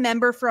don't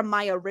remember from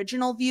my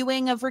original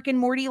viewing of Rick and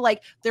Morty,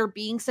 like there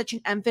being such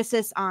an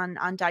emphasis on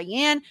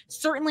Diane.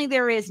 Certainly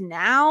there is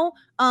now,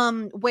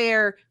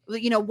 where,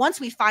 you know,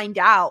 once we find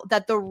out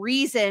that the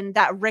reason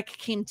that Rick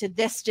came to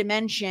this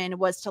dimension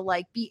was to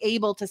like be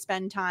able to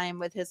spend time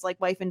with his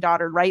like wife and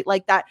daughter, right?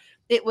 Like that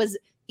it was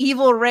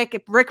evil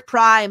Rick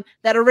Prime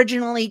that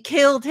originally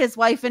killed his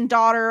wife and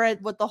daughter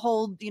with the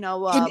whole, you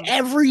know, in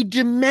every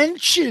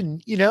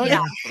dimension, you know,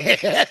 yeah.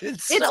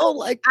 it's so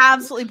like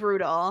absolutely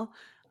brutal.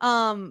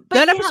 But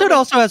that episode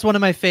also has one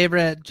of my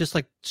favorite, just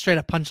like straight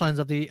up punchlines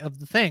of the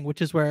thing,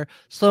 which is where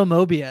Slow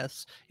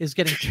Mobius is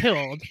getting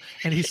killed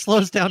and he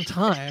slows down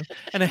time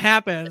and it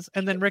happens,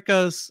 and then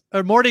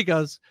Morty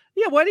goes,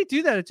 yeah, why did he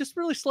do that? It just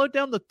really slowed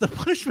down the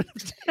punishment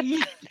of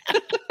death.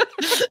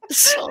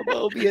 Slow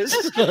Mobius,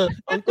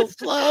 Uncle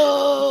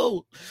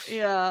Flo.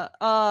 Yeah.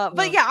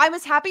 But yeah, I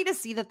was happy to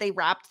see that they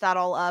wrapped that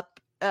all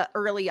up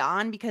early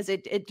on, because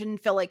it didn't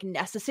feel like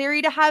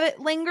necessary to have it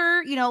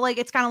linger. You know, like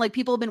it's kind of like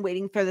people have been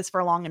waiting for this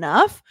for long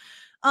enough.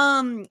 But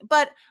I'm trying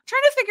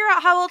to figure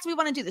out how else we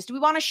want to do this. Do we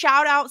want to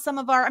shout out some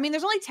of our, I mean,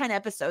 there's only 10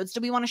 episodes. Do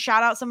we want to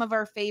shout out some of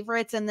our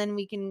favorites and then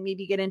we can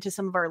maybe get into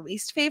some of our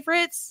least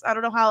favorites? I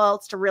don't know how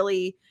else to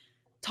really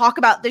talk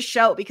about this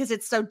show because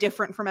it's so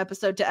different from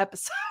episode to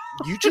episode.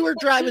 You two are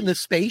driving the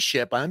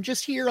spaceship. I'm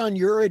just here on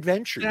your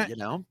adventure, you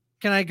know?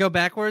 Can I go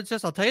backwards?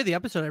 Just I'll tell you the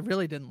episode I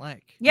really didn't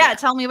like. Yeah,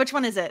 tell me, which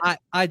one is it?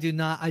 I did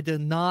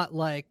not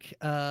like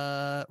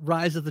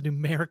Rise of the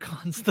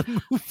Numericons,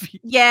 the movie.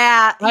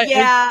 Yeah.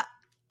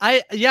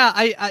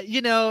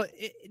 You know,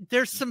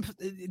 there's some,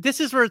 this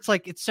is where it's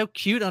like, it's so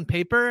cute on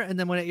paper. And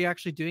then when you're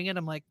actually doing it,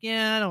 I'm like,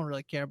 yeah, I don't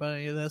really care about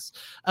any of this.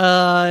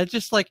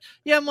 Just like,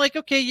 yeah, I'm like,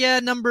 okay,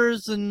 yeah,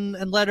 numbers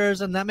and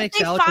letters. And that makes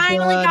they algebra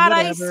finally got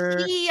whatever.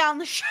 Ice-T on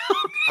the show.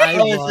 I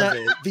love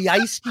it. The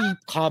Ice-T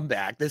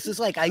comeback. This is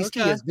like Ice-T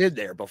has been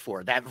there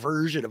before. That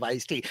version of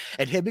Ice-T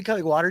and him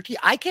becoming Water T.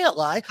 I can't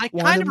lie. I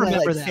one kind of of my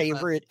remember that,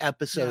 favorite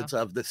episodes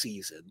of the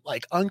season,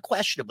 like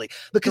unquestionably,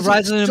 because The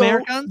Rise of the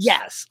Americans.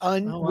 Yes,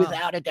 wow.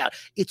 without a doubt.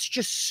 It's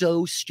just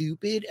so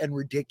stupid and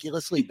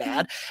ridiculously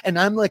bad, and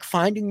I'm like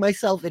finding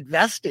myself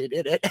invested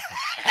in it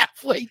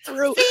halfway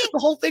through. The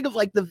whole thing of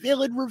like the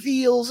villain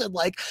reveals and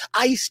like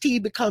Ice-T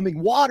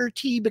becoming Water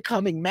T,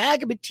 becoming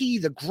Magma T,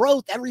 the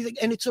growth, everything,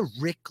 and it's a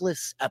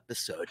Rickless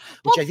episode,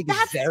 which I think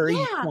is very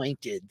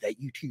pointed that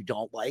you two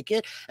don't like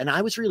it. And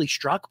I was really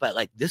struck by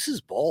like, this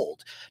is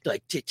bold,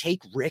 like to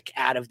take Rick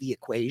out of the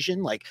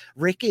equation. Like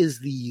Rick is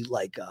the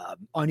like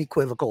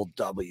unequivocal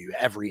W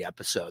every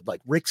episode.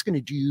 Like Rick's going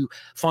to do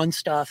fun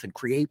stuff and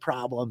create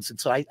problems. And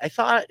so I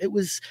thought it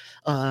was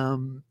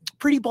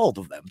pretty bold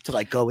of them to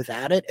like go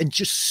without it, and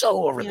just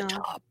so over the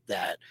top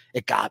that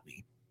it got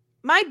me.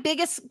 My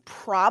biggest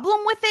problem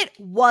with it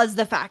was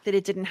the fact that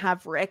it didn't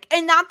have Rick,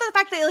 and not the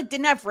fact that it like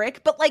didn't have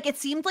Rick, but like it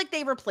seemed like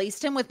they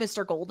replaced him with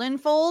Mr.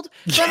 Goldenfold.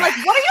 So I'm like,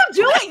 what are you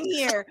doing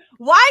here?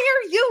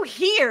 Why are you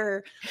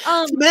here?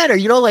 What's the matter?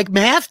 You don't like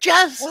math,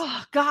 Jess?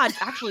 Oh God,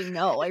 actually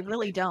no, I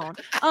really don't.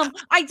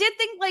 I did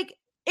think like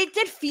it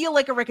did feel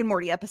like a Rick and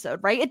Morty episode,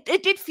 right?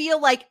 It did feel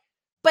like,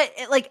 but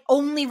like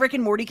only Rick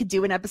and Morty could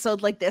do an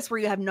episode like this where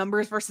you have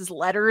numbers versus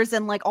letters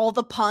and like all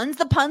the puns.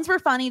 The puns were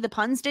funny. The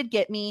puns did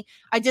get me.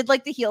 I did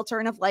like the heel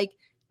turn of like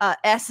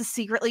S is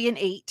secretly an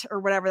 8 or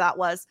whatever that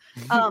was.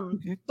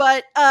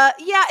 But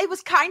yeah, it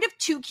was kind of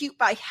too cute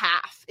by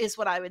half is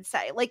what I would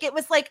say. Like it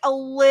was like a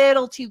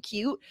little too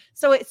cute.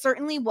 So it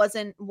certainly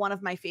wasn't one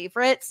of my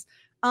favorites.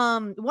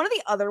 One of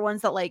the other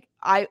ones that like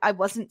I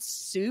wasn't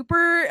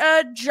super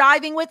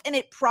jiving with, and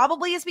it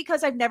probably is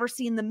because I've never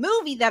seen the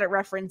movie that it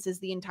references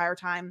the entire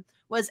time,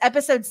 was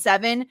episode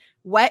 7,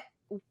 Wet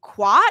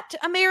Quat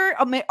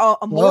American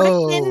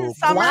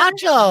Summer.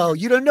 Quato.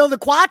 You don't know the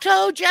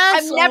Quato, Jess?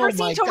 I've never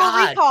seen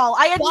Total Recall.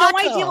 I had no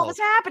idea what was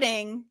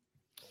happening.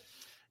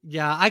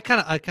 Yeah, I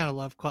kind of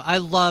love. I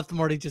loved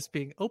Morty just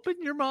being open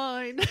your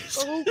mind,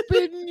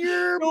 open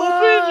your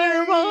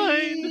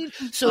mind.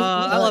 So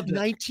I loved it.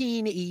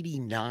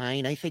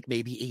 1989, I think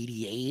maybe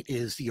 88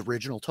 is the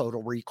original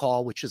Total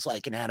Recall, which is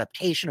like an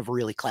adaptation of a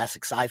really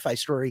classic sci-fi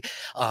story.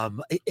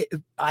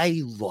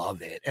 I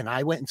love it, and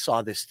I went and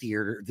saw this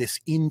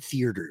in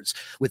theaters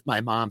with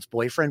my mom's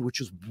boyfriend, which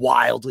was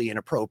wildly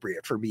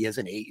inappropriate for me as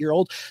an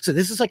 8-year-old. So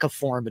this is like a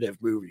formative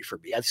movie for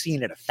me. I've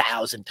seen it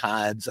 1,000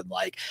 times, and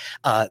like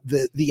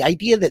the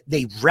idea that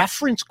they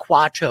reference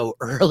Quato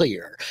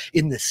earlier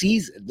in the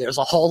season, there's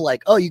a whole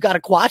like, oh, you got a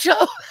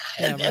Quato?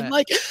 And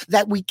like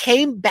that we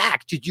came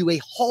back to do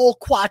a whole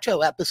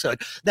Quato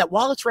episode that,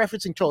 while it's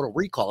referencing Total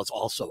Recall, it's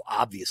also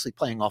obviously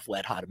playing off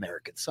Wet Hot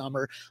American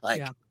Summer.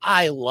 Like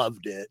I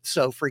loved it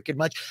so freaking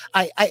much.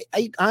 I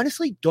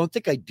honestly don't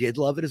think I did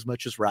love it as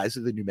much as Rise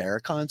of the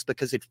Numericons,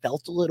 because it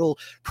felt a little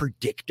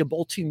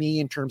predictable to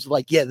me in terms of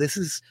like, yeah, this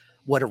is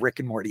what a Rick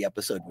and Morty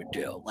episode would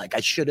do. Like I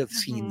should have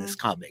seen this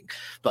coming,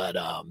 but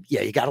yeah,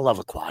 you gotta love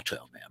a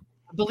Quato, man.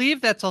 I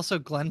believe that's also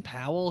Glenn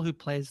Powell, who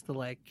plays the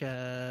like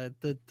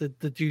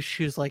the douche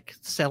who's like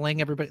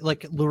selling everybody,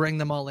 like luring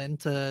them all in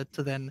to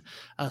then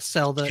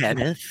sell the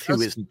Kenneth, who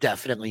is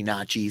definitely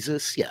not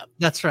Jesus. Yeah,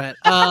 that's right.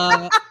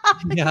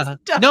 Yeah,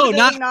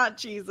 definitely not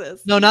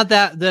Jesus. No, not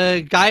that.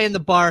 The guy in the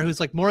bar who's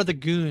like more of the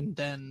goon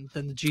than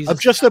the Jesus. Of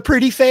just a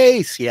pretty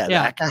face. Yeah,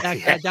 that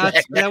guy.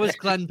 That was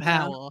Glenn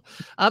Powell.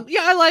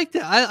 Yeah, I liked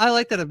it. I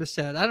liked that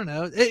episode. I don't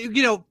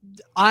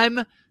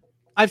know.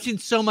 I've seen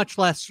so much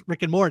less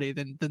Rick and Morty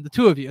than the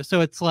two of you. So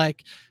it's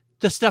like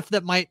the stuff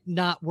that might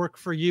not work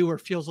for you or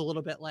feels a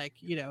little bit like,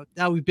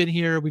 now we've been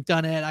here, we've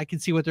done it. I can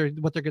see what they're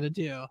going to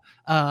do.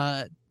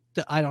 That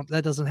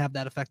doesn't have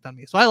that effect on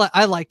me. So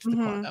I liked the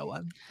Quato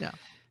one. Yeah.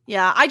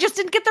 Yeah. I just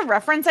didn't get the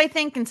reference, I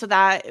think. And so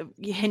that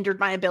hindered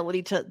my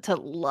ability to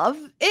love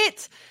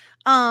it.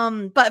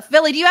 But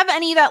Philly, do you have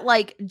any that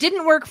like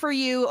didn't work for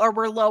you or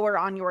were lower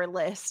on your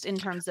list in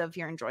terms of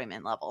your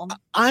enjoyment level?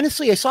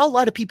 Honestly, I saw a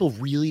lot of people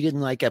really didn't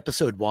like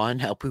episode 1,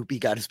 how Poopy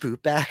got his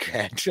poop back,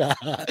 and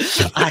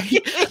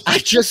I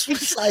just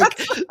was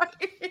like,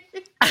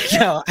 I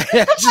know. I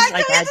had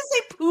to say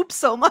poop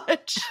so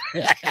much.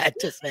 I had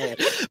to say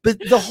it. But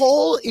the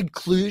whole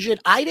inclusion,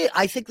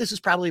 I think this is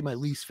probably my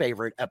least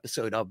favorite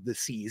episode of the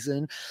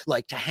season.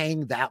 Like to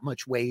hang that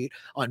much weight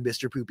on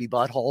Mr. Poopy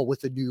Butthole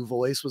with a new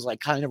voice was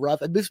like kind of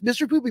rough. And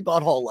Mr. Poopy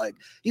Butthole, like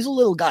he's a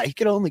little guy. He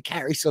can only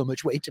carry so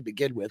much weight to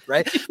begin with,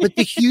 right? But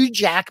the Hugh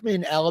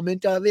Jackman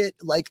element of it,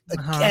 like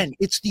again,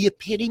 it's the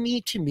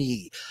epitome to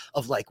me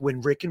of like when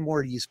Rick and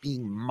Morty is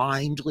being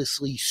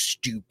mindlessly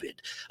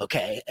stupid.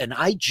 Okay. And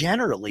I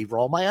generally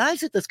roll my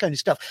eyes at this kind of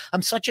stuff.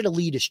 I'm such such an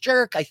elitist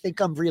jerk. I think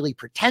I'm really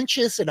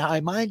pretentious and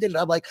high-minded. And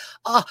I'm like,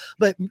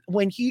 but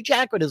when Hugh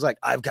Jackman is like,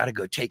 I've got to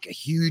go take a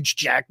huge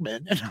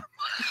Jackman. And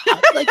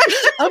I'm like,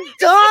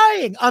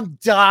 I'm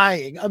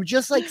dying. I'm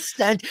just like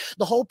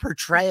the whole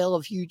portrayal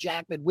of Hugh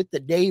Jackman with the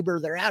neighbor.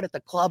 They're out at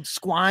the club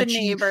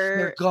squanchy.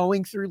 They're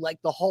going through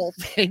like the whole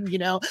thing,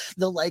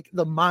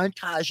 the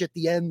montage at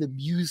the end, the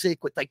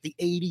music with like the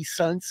 80s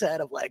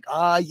sunset of like,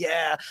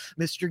 yeah,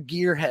 Mr.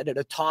 Gearhead and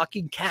a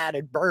talking cat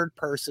and bird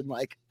person.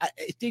 Like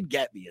it did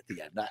get me at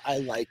the end. I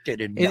liked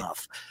it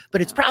enough,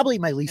 but it's probably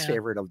my least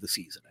favorite of the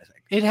season. I think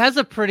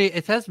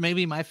it has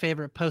maybe my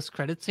favorite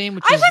post-credit scene,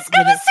 which I was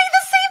going to say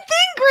the same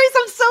thing, Grace.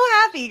 I'm so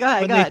happy. Go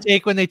ahead.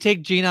 When they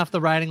take Gene off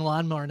the riding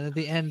lawnmower, and at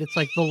the end, it's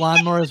like the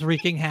lawnmower is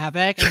wreaking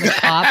havoc, and the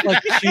cop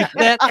like shoots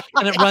it,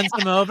 and it runs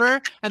him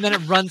over, and then it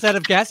runs out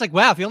of gas. Like,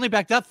 wow, if he only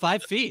backed up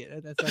 5 feet,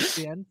 that's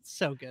the end.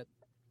 So good.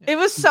 It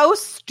was so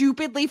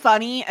stupidly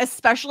funny,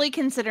 especially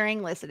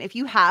considering, listen, if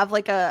you have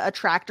like a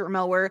tractor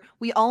mower,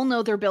 we all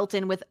know they're built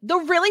in with the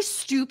really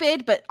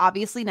stupid, but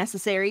obviously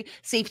necessary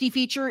safety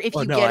feature if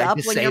you get up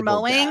when you're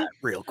mowing.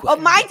 Real quick. Oh,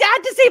 my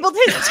dad disabled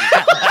his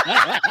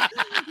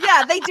too.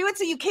 Yeah, they do it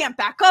so you can't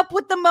back up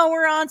with the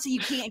mower on, so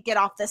you can't get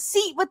off the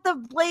seat with the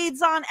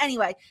blades on.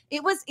 Anyway,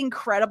 it was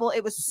incredible.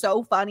 It was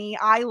so funny.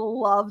 I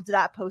loved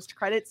that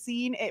post-credit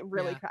scene. It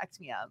really cracked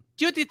me up.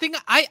 Do you think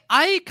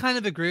I kind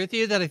of agree with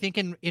you that I think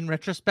in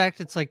retrospect,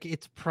 it's like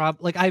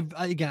I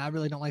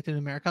really don't like the New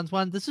Americans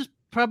one. This is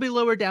probably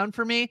lower down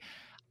for me.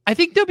 I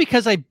think though,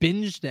 because I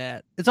binged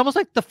it, it's almost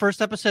like the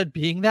first episode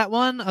being that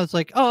one. I was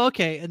like, oh,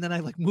 okay. And then I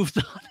like moved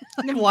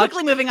on.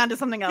 Quickly moving on to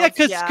something else.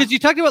 Yeah, because you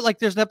talked about like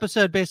there's an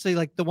episode basically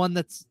like the one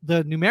that's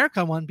the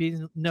Numericon one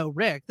being no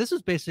Rick. This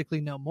is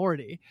basically no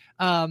Morty.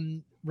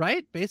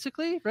 Right?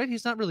 Basically, right?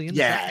 He's not really in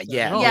it.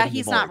 Yeah,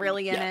 he's not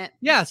really in it.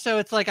 Yeah, so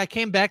it's like I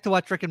came back to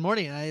watch Rick and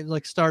Morty and I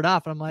like start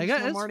off and I'm like,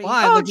 it's Morty.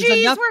 fine. Oh, like,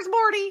 geez, where's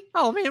Morty?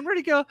 Oh man, where'd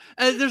he go?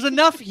 There's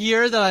enough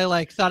here that I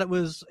like thought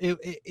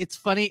it's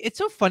funny. It's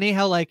so funny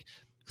how like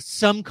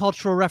some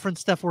cultural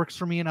reference stuff works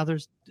for me and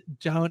others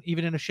don't,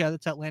 even in a show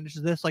that's outlandish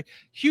as this. Like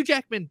Hugh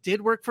Jackman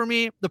did work for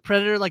me. The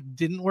Predator like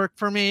didn't work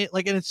for me.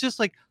 Like, and it's just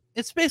like,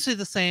 it's basically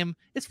the same.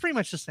 It's pretty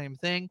much the same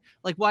thing.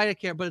 Like, why do I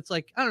care? But it's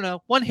like, I don't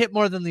know, one hit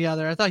more than the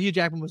other. I thought Hugh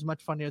Jackman was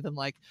much funnier than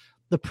like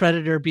the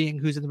Predator being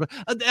who's in the.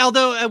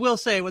 Although I will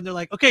say, when they're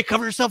like, okay,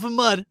 cover yourself in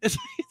mud. It's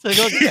like,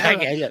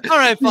 okay, all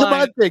right,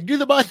 fine. Do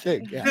the mud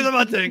thing. Yeah. Do the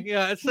mud thing.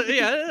 Yeah.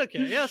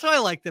 Okay. Yeah. So I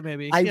liked it.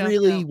 Maybe. I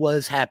really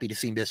was happy to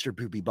see Mr.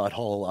 Poopy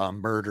Butthole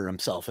murder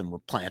himself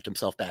and plant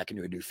himself back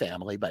into a new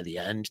family by the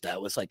end.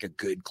 That was like a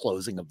good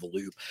closing of the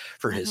loop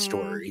for his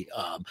story.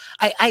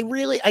 I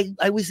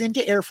was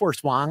into Air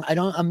Force Wong.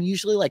 I'm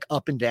usually like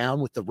up and down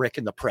with the Rick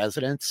and the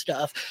President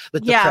stuff,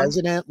 but the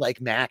President like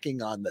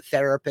macking on the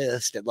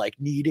therapist and like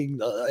needing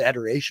the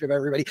adoration of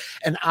everybody.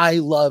 And I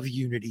love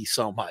Unity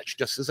so much,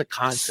 just as a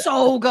concept.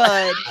 So good.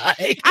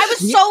 I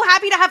was so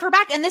happy to have her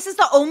back. And this is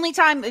the only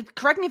time,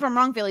 correct me if I'm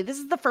wrong, Philly, this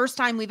is the first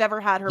time we've ever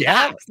had her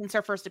back since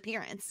her first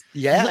appearance.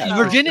 Yeah.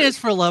 Virginia is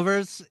for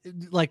lovers,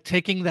 like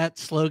taking that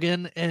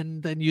slogan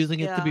and then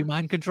using it to be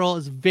mind control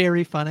is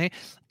very funny.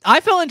 I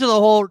fell into the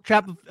whole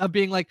trap of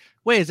being like,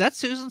 wait, is that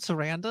Susan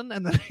Sarandon?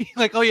 And then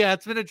like, oh yeah,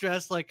 it's been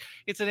addressed. Like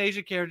it's an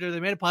Asian character.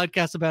 They made a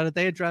podcast about it.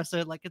 They address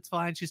it. Like it's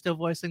fine. She's still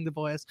voicing the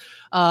voice.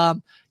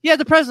 The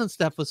president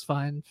stuff was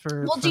fine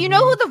for. Well, do you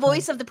know who the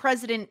voice of the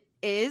president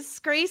is,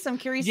 Grace? I'm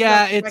curious.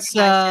 Yeah, it's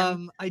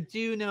I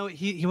do know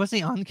he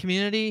wasn't on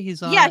Community.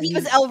 He's on. Yeah, he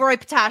was Elroy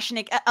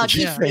Patashnik.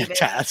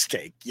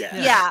 Fantastic. Yeah.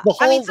 Yeah. The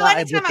whole I mean, so vibe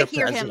anytime with I the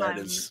hear him,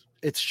 president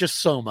it's just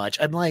so much.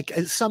 I'm like,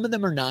 some of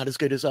them are not as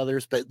good as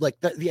others, but like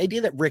the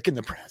idea that Rick and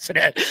the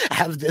President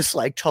have this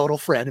like total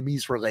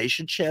frenemies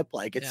relationship,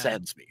 like it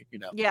sends me,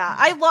 Yeah,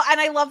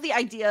 I love the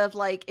idea of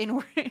like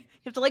you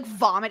have to like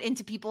vomit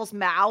into people's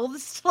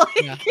mouths,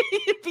 like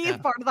be a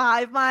part of the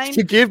hive mind.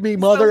 Forgive me,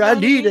 mother, so I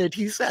need it.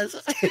 He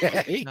says,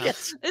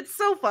 it's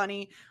so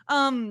funny.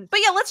 But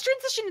yeah, let's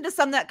transition into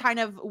some that kind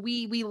of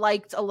we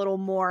liked a little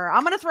more.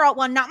 I'm gonna throw out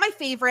one, not my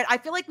favorite. I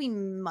feel like we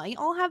might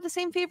all have the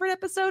same favorite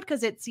episode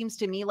because it seems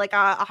to me like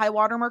a high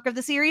watermark of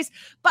the series.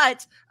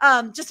 But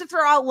just to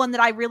throw out one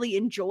that I really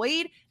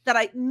enjoyed, that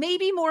I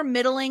maybe more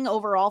middling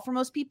overall for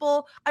most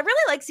people. I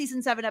really like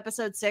season 7,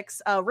 episode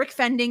 6, Rick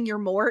Fending Your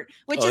Mort,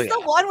 which is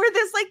the one where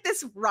there's like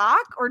this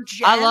rock or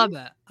gem. I love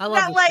that. I love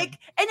that. Like,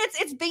 and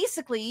it's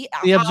basically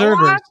the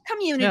Observer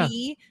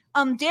Community.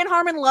 Yeah. Dan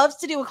Harmon loves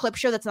to do a clip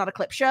show that's not a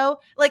clip show.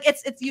 Like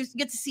it's you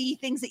get to see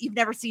things that you've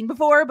never seen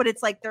before, but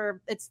it's like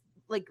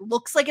like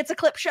looks like it's a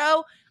clip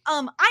show.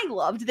 I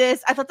loved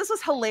this. I thought this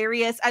was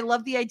hilarious. I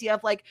love the idea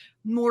of like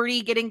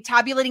Morty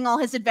tabulating all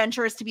his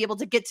adventures to be able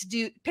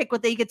to pick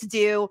what they get to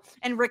do,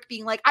 and Rick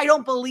being like, I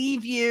don't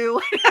believe you.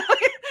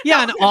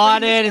 Yeah, an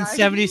audit and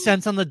 70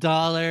 cents on the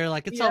dollar.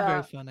 Like it's all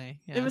very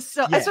funny. Yeah. It was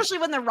so, especially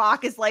when The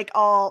Rock is like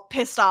all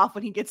pissed off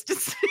when he gets to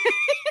see.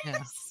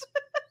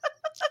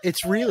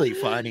 It's really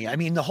funny. I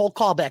mean, the whole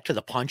callback to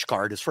the punch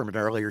card is from an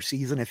earlier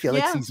season. I feel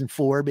like season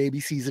 4, maybe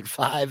season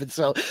 5. And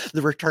so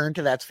the return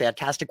to that's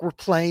fantastic. We're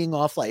playing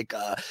off like,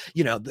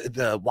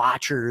 the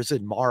Watchers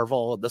and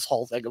Marvel and this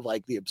whole thing of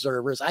like the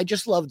Observers. I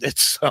just loved it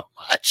so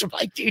much. I'm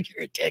like, dude,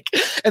 you're a dick.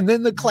 And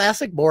then the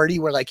classic Morty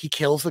where like he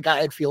kills the guy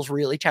and feels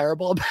really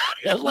terrible about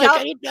it. I'm like,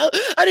 I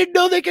didn't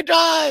know they could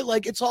die.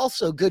 Like, it's all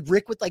so good.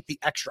 Rick with like the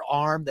extra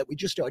arm that we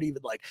just don't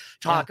even like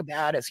talk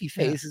about as he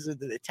faces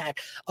into the attack.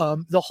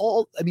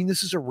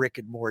 This is a Rick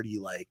and Morty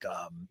like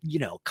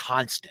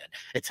constant.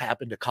 It's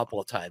happened a couple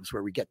of times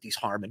where we get these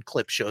Harmon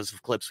shows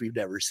of clips we've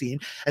never seen,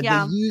 and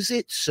they use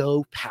it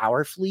so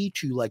powerfully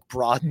to like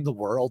broaden the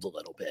world a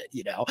little bit,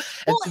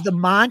 And the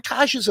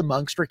montages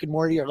amongst Rick and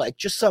Morty are like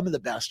just some of the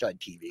best on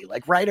TV,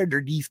 like right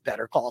underneath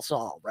Better Call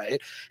Saul,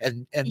 right?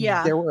 And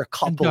there were a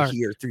couple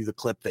here through the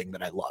clip thing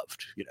that I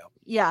loved,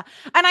 Yeah,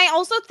 and I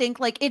also think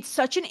like it's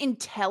such an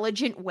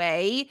intelligent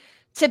way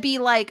to be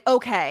like,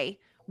 okay,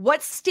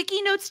 what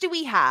sticky notes do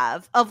we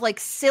have of like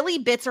silly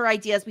bits or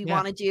ideas we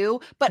want to do,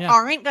 but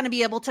aren't going to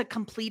be able to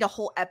complete a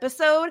whole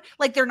episode?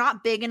 Like they're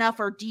not big enough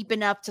or deep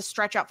enough to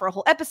stretch out for a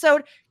whole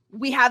episode.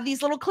 We have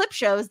these little clip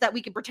shows that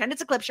we can pretend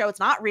it's a clip show. It's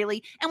not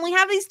really. And we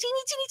have these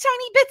teeny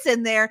tiny bits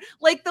in there,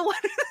 like the one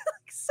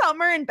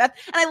Summer and Beth.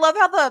 And I love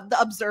how the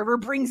Observer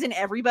brings in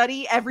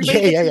everybody.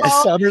 Yeah.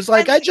 Summer's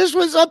like, I just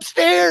was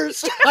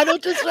upstairs. I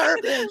don't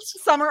deserve this.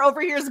 Summer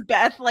overhears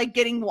Beth like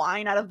getting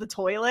wine out of the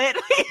toilet.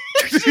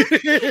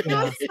 It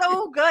was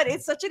so good.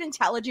 It's such an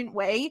intelligent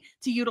way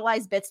to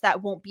utilize bits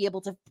that won't be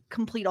able to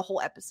complete a whole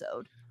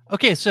episode.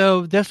 Okay,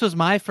 so this was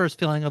my first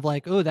feeling of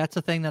like, oh, that's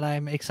a thing that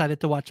I'm excited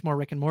to watch more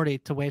Rick and Morty,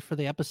 to wait for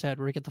the episode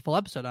where we get the full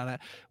episode on it,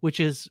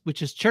 which is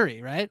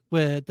Churi, right?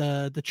 With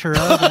the churro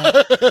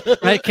that,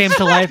 right, came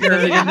to life, and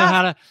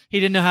he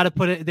didn't know how to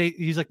put it.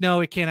 He's like, no,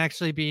 it can't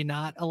actually be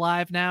not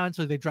alive now, and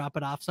so they drop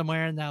it off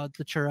somewhere, and now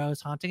the churro is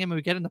haunting him. And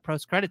we get in the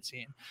post-credit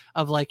scene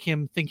of like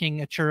him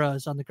thinking a churro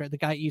is on the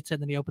guy eats it,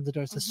 and then he opens the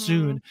door, says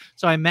soon.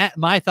 So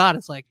my thought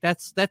is like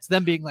that's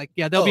them being like,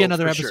 yeah, there'll be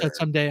another episode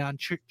someday on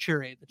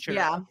Churi, the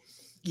churro.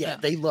 Yeah,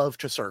 they love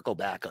to circle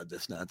back on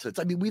this nonsense.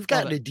 I mean, we've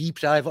gotten a deep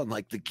dive on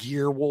like the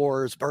Gear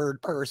Wars,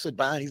 Bird Person,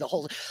 Bonnie, the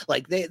whole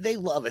like they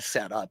love a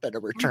setup and a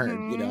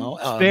return,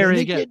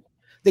 Very good.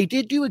 They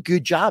did do a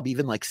good job,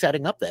 even like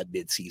setting up that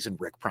mid-season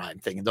Rick Prime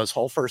thing, and those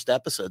whole first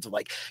episodes of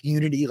like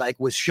Unity like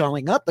was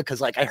showing up because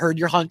like I heard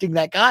you're hunting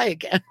that guy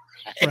again.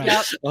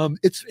 Right.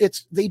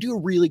 They do a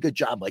really good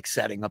job like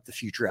setting up the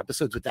future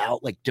episodes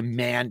without like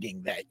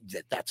demanding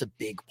that's a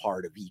big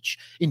part of each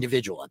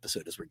individual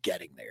episode as we're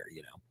getting there,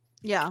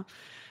 Yeah.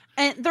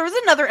 And there was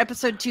another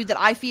episode too that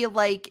I feel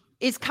like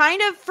is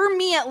kind of, for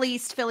me at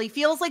least, Philly,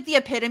 feels like the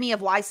epitome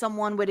of why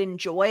someone would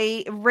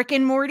enjoy Rick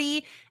and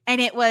Morty.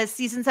 And it was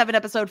season 7,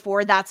 episode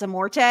 4, That's a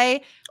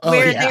Morty,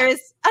 where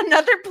there's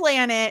another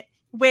planet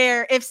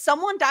where if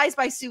someone dies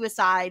by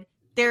suicide,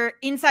 their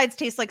insides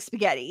taste like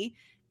spaghetti.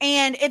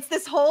 And it's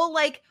this whole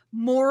like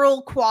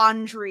moral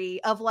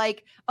quandary of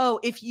like, oh,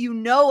 if you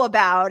know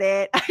about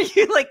it, are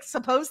you like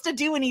supposed to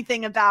do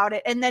anything about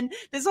it? And then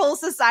this whole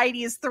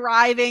society is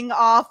thriving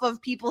off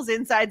of people's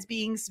insides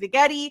being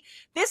spaghetti.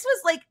 This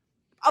was like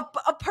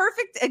a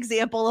perfect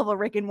example of a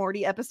Rick and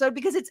Morty episode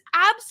because it's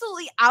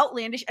absolutely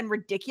outlandish and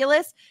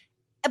ridiculous,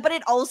 but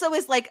it also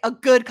is like a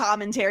good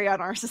commentary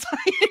on our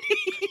society.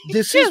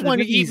 This is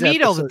one of these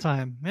meat all the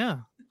time.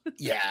 Yeah.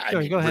 Yeah,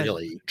 Sorry, go ahead.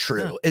 Really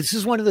true. Yeah. This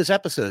is one of those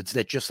episodes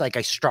that just like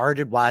I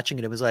started watching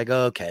and it was like,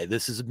 okay,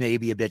 this is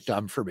maybe a bit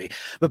dumb for me.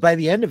 But by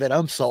the end of it,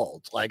 I'm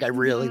sold. Like I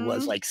really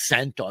was like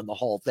sent on the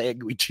whole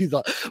thing.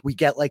 We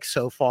get like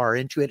so far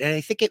into it. And I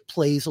think it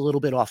plays a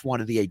little bit off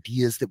one of the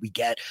ideas that we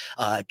get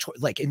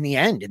like in the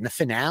end, in the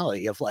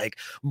finale of like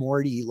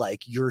Morty,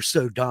 like you're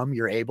so dumb,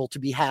 you're able to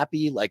be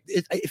happy. Like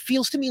it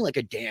feels to me like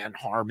a Dan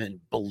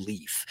Harmon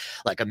belief,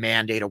 like a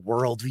mandate, a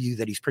worldview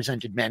that he's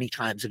presented many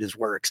times in his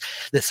works.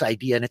 This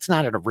idea, and it's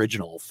not an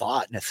original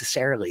thought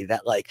necessarily,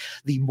 that like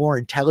the more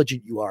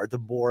intelligent you are, the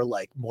more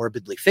like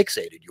morbidly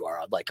fixated you are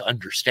on like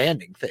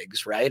understanding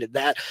things, right? And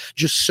that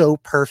just so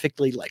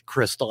perfectly like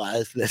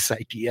crystallized this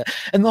idea.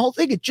 And the whole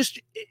thing,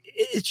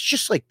 it's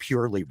just like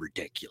purely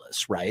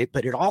ridiculous, right?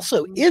 But it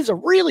also is a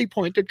really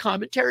pointed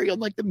commentary on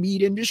like the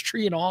meat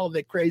industry and all of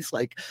it. Grace,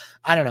 like,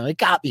 I don't know, it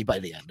got me by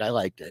the end. I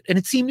liked it. And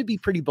it seemed to be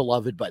pretty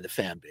beloved by the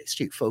fan base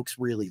too. Folks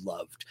really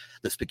loved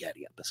the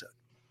spaghetti episode.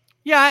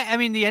 Yeah, I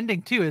mean, the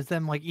ending too is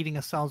them like eating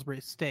a Salisbury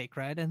steak,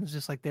 right? And it's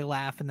just like they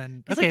laugh and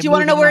then. It's like, do you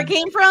want to know where it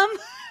came from?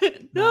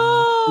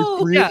 No.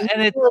 It's really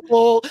and it's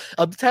horrible.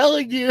 I'm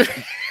telling you.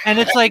 And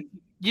it's like,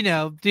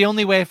 the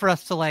only way for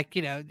us to like,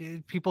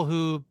 people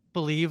who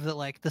believe that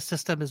like the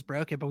system is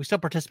broken, but we still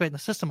participate in the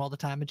system all the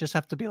time and just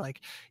have to be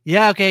like,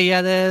 yeah, okay,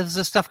 yeah, there's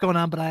this stuff going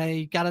on, but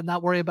I gotta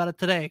not worry about it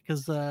today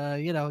because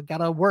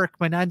gotta work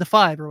my 9 to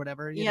 5 or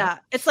whatever. You know?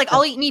 It's like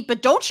I'll eat meat,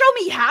 but don't show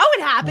me how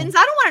it happens.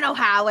 I don't want to know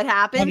how it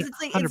happens.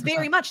 It's like it's 100%.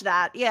 very much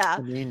that. Yeah.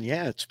 I mean,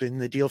 yeah, it's been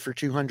the deal for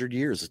 200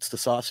 years. It's the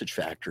sausage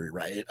factory,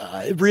 right?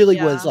 It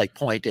really was like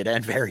pointed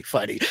and very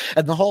funny.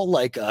 And the whole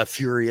like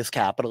furious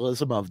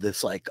capitalism of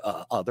this like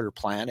other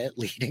planet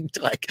leading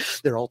to like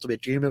their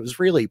ultimate dream. It was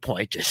really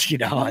pointed,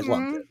 I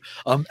loved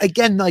it.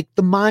 Again, like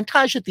the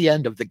montage at the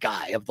end of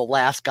the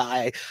last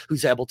guy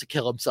who's able to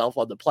kill himself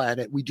on the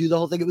planet. We do the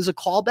whole thing. It was a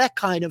callback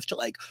kind of to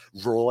like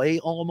Roy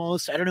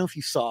almost. I don't know if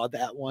you saw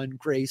that one,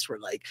 Grace, where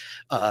like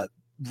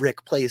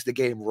Rick plays the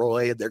game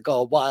Roy and they're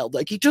going wild.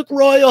 Like he took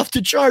Roy off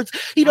the charts.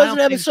 He doesn't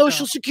have a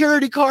social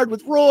security card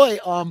with Roy.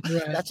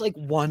 That's like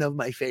one of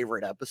my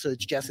favorite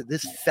episodes, Jess. And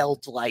this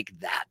felt like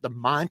that. The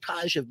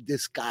montage of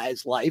this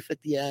guy's life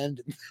at the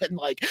end and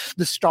like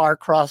the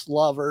star-crossed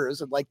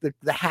lovers and like the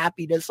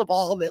happiness of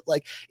all of it.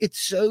 Like it's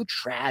so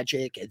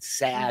tragic and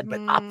sad,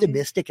 but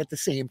optimistic at the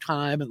same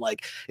time and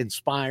like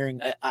inspiring.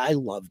 I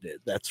loved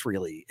it. That's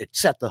really, it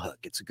set the hook.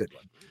 It's a good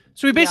one.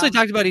 So we basically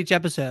talked about each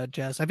episode,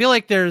 Jess. I feel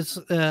like there's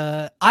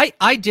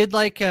I did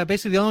like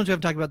basically the only ones we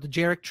haven't talked about, the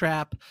Jarek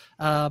trap.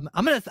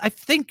 I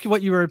think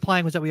what you were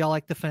implying was that we all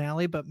like the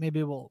finale, but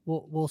maybe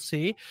we'll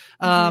see.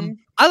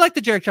 I like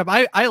the Jarek trap.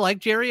 I like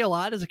Jerry a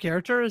lot as a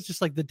character. It's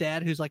just like the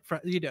dad who's like,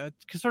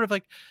 sort of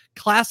like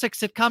classic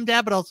sitcom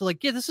dad, but also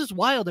like, yeah, this is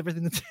wild,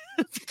 everything that's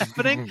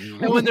happening.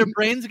 And when their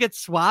brains get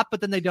swapped,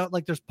 but then they don't,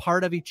 like, there's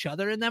part of each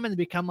other in them and they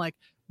become like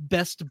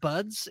best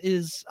buds.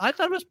 I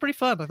thought it was pretty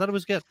fun. I thought it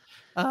was good.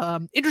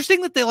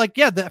 Interesting that they like,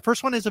 the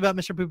first one is about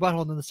Mr. Poop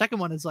Butthole, and then the second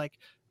one is like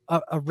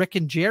a Rick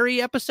and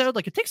Jerry episode.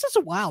 Like it takes us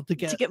a while to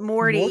get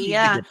Morty.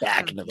 Yeah,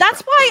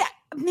 that's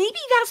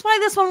why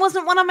this one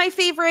wasn't one of my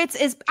favorites.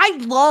 Is I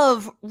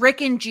love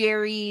Rick and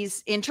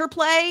Jerry's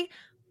interplay,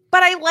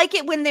 but I like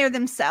it when they're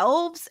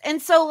themselves.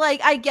 And so like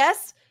I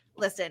guess,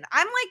 listen,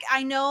 I'm like,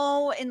 I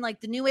know in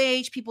like the new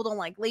age people don't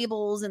like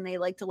labels and they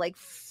like to like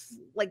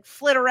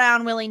flit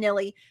around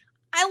willy-nilly.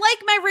 I like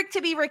my Rick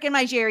to be Rick and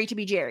my Jerry to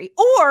be Jerry,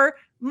 or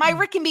my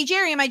Rick can be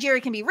Jerry and my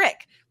Jerry can be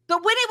Rick.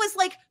 But when it was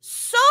like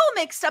so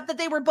mixed up that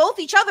they were both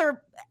each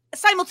other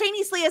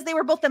simultaneously as they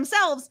were both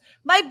themselves,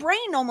 my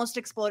brain almost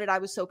exploded. I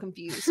was so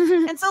confused.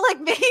 And so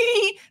like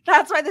maybe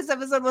that's why this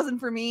episode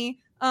wasn't for me.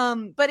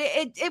 But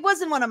it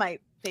wasn't one of my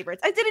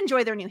favorites. I did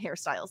enjoy their new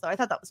hairstyles though. I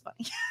thought that was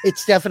funny.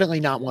 It's definitely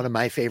not one of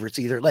my favorites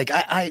either. Like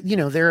I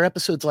there are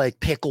episodes like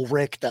Pickle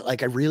Rick that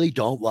like I really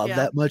don't love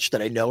that much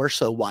that I know are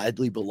so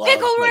widely beloved.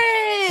 Pickle Rick!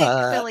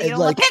 Billy, you don't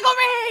love Pickle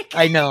Rick!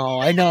 I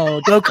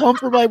know. Don't come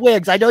for my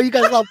wigs. I know you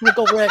guys love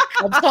Pickle Rick.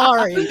 I'm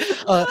sorry.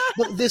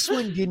 But this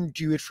one didn't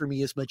do it for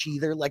me as much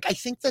either. Like I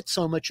think that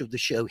so much of the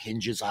show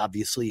hinges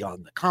obviously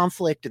on the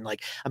conflict, and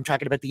like I'm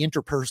talking about the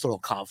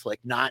interpersonal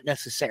conflict, not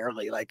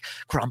necessarily like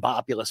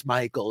Crumbopulous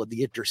Michael and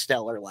the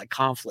interstellar like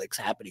conflicts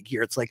happening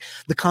here. It's like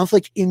the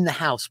conflict in the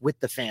house with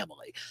the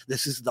family.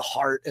 This is the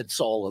heart and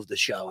soul of the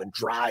show and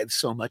drives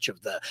so much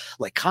of the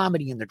like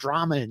comedy and the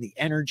drama and the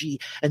energy.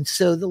 And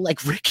so the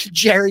like Rick and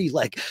Jerry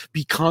like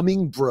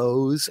becoming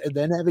bros and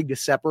then having to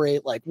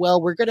separate, like,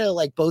 well, we're gonna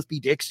like both be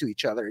dicks to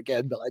each other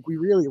again, but like we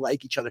really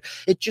like each other.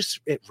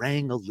 It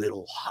rang a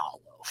little hollow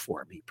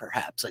for me.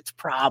 Perhaps it's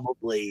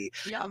probably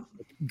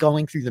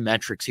going through the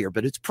metrics here,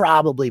 but it's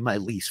probably my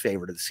least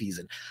favorite of the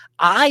season.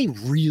 I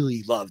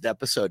really loved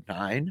episode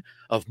 9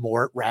 of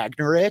Mort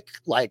Ragnarok.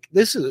 Like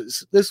this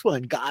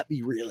one got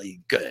me really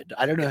good.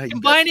 I don't know how you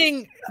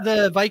combining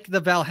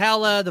the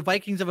Valhalla, the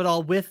Vikings of it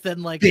all with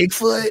then like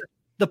Bigfoot.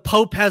 The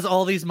Pope has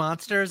all these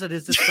monsters at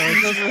his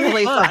disposal. It's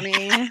really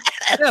funny.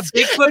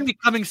 Bigfoot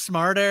becoming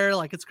smarter.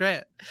 Like, it's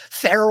great.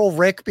 Feral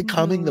Rick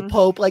becoming the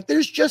Pope. Like,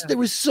 there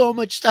was so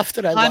much stuff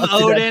that I loved.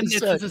 I'm Odin.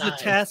 This is a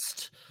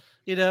test.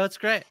 It's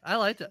great. I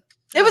liked it.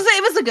 It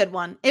was a good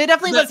one. It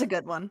definitely was a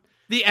good one.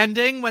 The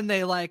ending when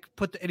they like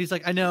and he's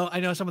like, I know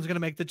someone's gonna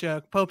make the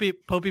joke,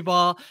 Popey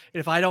ball. And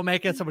if I don't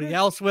make it, somebody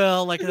else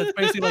will. Like that's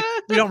basically like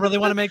we don't really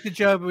want to make the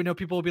joke, but we know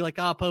people will be like,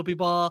 Popey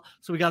ball,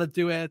 so we got to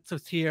do it. So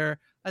it's here.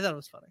 I thought it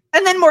was funny.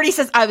 And then Morty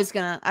says, I was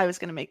gonna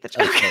make the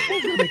joke.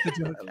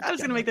 I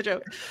was gonna make the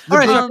joke. All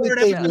right.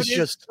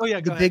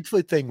 The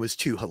Bigfoot thing was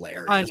too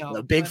hilarious. I know.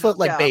 The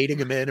Bigfoot baiting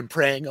him in and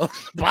preying on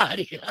the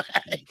body.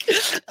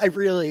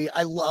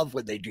 I love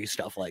when they do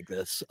stuff like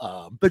this.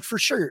 But for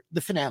sure,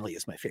 the finale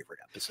is my favorite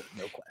episode.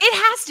 No question. It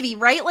has to be,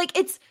 right? Like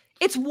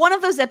it's one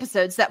of those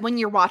episodes that when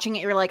you're watching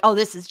it, you're like, oh,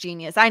 this is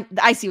genius.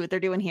 I see what they're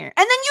doing here.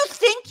 And then you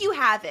think you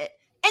have it,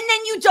 and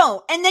then you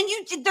don't. And then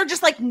they're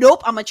just like,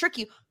 nope, I'm gonna trick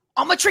you.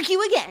 I'm gonna trick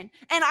you again.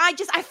 And I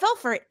fell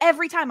for it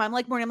every time. I'm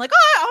like, Morty, I'm like,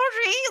 oh,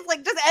 geez.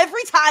 Like just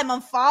every time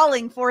I'm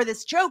falling for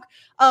this joke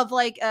of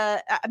like, I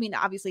mean,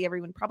 obviously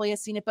everyone probably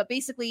has seen it, but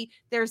basically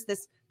there's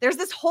this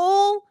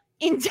hole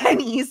in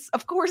Denny's.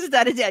 Of course it's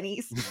at a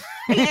Denny's.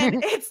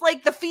 And it's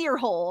like the fear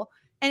hole.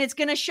 And it's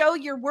going to show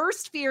your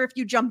worst fear if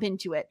you jump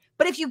into it.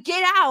 But if you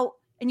get out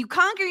and you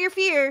conquer your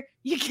fear,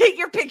 you get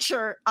your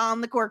picture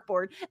on the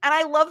corkboard. And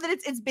I love that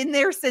it's been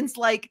there since,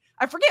 like,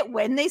 I forget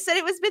when they said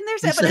it was been there.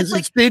 He but says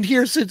it's been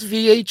here since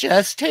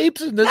VHS tapes,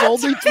 and there's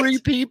only 3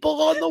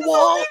 people on the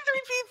wall. Only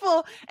 3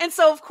 people. And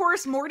so, of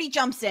course, Morty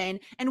jumps in,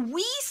 and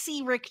we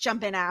see Rick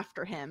jump in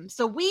after him.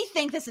 So we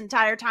think this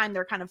entire time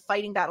they're kind of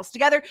fighting battles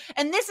together.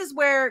 And this is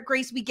where,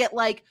 Grace, we get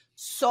like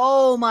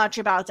so much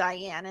about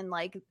Diane and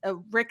like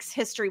Rick's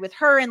history with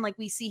her. And like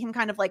we see him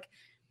kind of like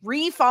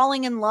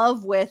re-falling in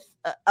love with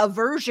a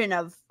version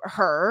of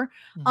her.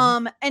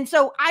 And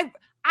so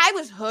I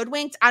was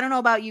hoodwinked. I don't know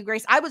about you,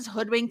 Grace. I was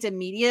hoodwinked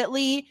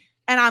immediately.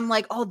 And I'm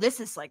like, oh, this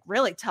is like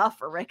really tough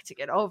for Rick to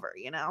get over,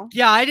 you know?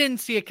 Yeah, I didn't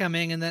see it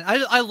coming. And then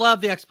I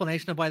love the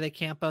explanation of why they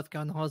can't both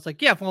go in the hole. It's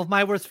like, yeah, well, if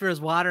my worst fear is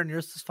water and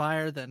yours is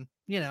fire, then,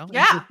 you know.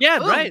 Yeah. Yeah,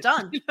 boom, right.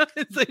 Done.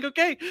 It's like,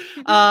 okay.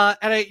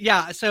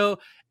 So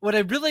what I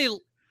really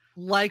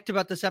liked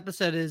about this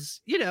episode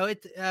is, you know,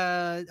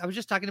 I was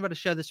just talking about a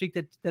show this week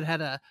that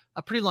had a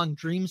pretty long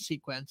dream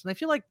sequence. And I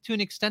feel like to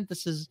an extent,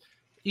 this is,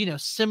 you know,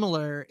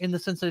 similar in the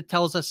sense that it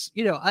tells us,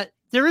 you know,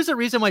 there is a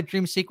reason why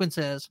dream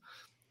sequences,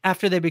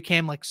 after they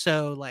became like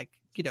so like,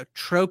 you know,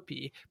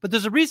 tropey, but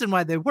there's a reason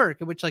why they work,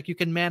 in which like you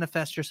can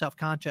manifest your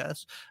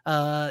self-conscious,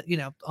 you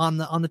know, on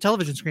the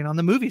television screen, on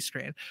the movie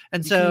screen.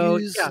 And so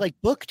use like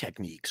book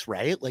techniques,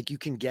 right? Like you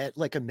can get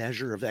like a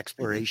measure of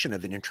exploration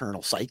of an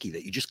internal psyche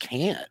that you just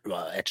can't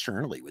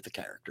externally with the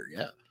character.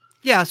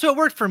 Yeah. So it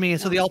worked for me.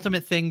 So the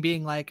ultimate thing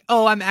being like,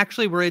 oh, I'm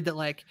actually worried that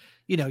like,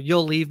 you know,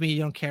 you'll leave me, you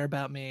don't care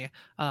about me.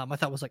 I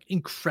thought was like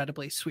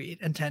incredibly sweet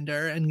and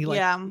tender, and he like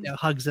you know,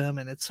 hugs him,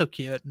 and it's so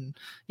cute. And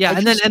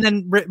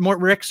then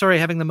Rick,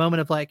 having the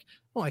moment of like,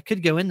 oh, I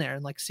could go in there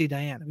and like see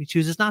Diane, and he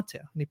chooses not to,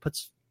 and he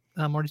puts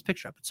Morty's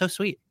picture up. It's so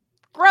sweet.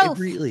 Growth.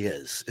 It really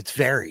is. It's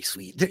very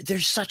sweet.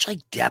 There's such like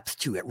depth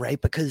to it, right?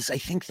 Because I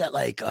think that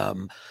like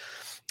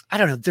I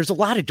don't know, there's a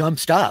lot of dumb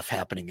stuff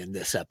happening in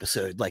this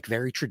episode, like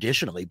very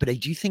traditionally, but I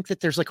do think that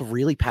there's like a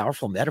really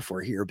powerful metaphor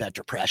here about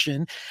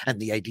depression and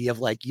the idea of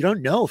like, you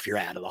don't know if you're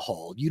out of the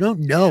hole. You don't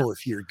know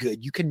if you're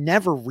good. You can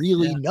never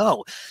really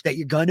know that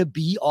you're going to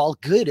be all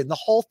good. And the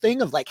whole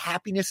thing of like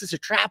happiness is a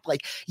trap.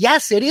 Like,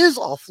 yes, it is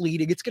all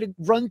fleeting. It's going to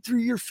run through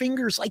your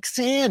fingers like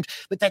sand,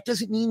 but that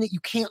doesn't mean that you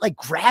can't like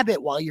grab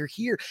it while you're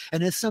here.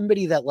 And as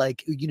somebody that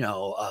like, you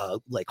know,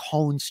 like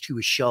hones to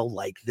a show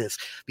like this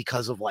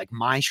because of like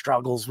my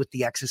struggles with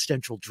the existential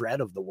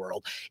dread of the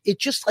world, it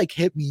just like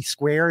hit me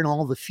square in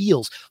all the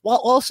feels, while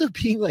also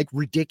being like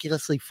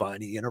ridiculously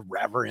funny and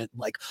irreverent,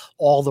 like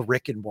all the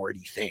Rick and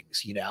Morty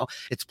things, you know.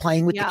 It's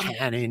playing with the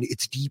canon,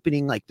 it's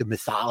deepening like the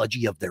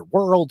mythology of their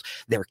world,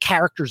 their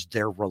characters,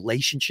 their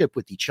relationship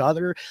with each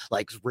other,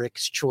 like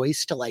Rick's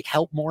choice to like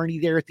help Morty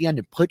there at the end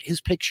and put his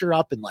picture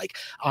up and like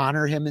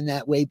honor him in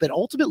that way. But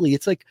ultimately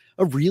it's like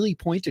a really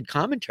pointed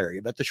commentary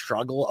about the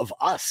struggle of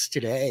us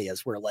today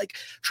as we're like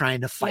trying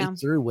to fight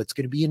through what's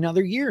going to be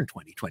another year in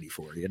 2024,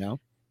 you know?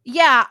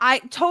 Yeah, I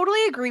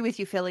totally agree with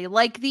you, Philly.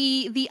 Like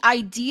the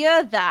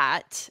idea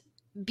that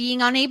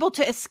being unable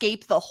to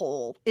escape the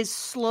hole is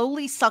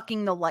slowly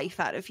sucking the life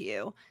out of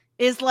you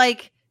is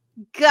like,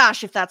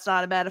 gosh, if that's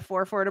not a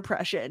metaphor for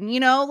depression, you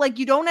know, like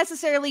you don't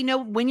necessarily know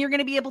when you're going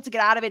to be able to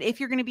get out of it. If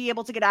you're going to be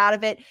able to get out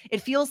of it,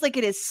 it feels like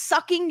it is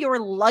sucking your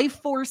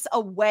life force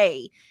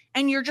away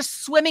and you're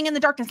just swimming in the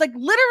darkness, like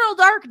literal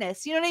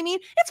darkness. You know what I mean?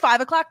 It's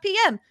 5:00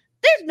 p.m.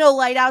 There's no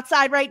light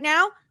outside right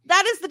now.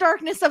 That is the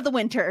darkness of the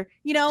winter,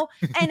 you know?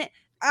 And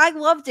I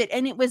loved it.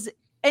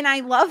 And I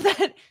love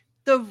that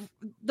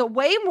the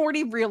way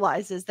Morty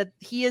realizes that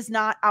he is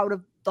not out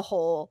of the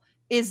hole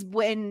is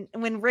when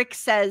Rick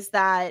says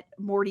that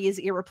Morty is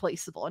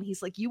irreplaceable. And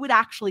he's like, you would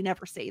actually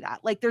never say that.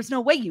 Like, there's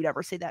no way you'd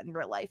ever say that in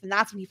real life. And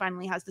that's when he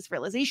finally has this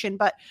realization.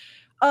 But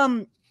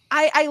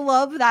I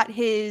love that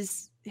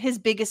his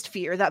biggest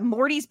fear, that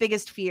Morty's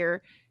biggest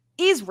fear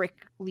is Rick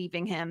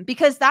leaving him,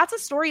 because that's a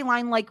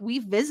storyline like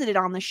we've visited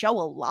on the show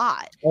a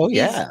lot. Oh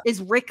yeah.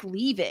 Is Rick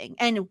leaving,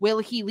 and will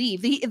he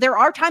leave? There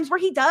are times where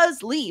he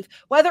does leave,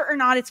 whether or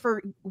not it's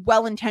for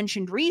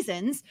well-intentioned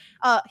reasons,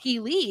 he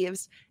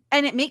leaves.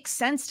 And it makes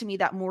sense to me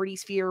that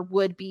Morty's fear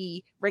would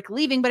be Rick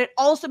leaving, but it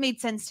also made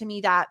sense to me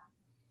that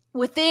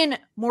within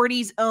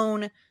Morty's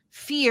own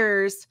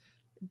fears,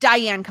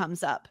 Diane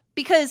comes up.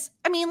 Because,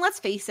 I mean,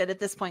 let's face it, at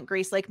this point,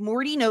 Grace, like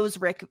Morty knows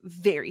Rick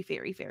very,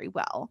 very, very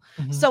well.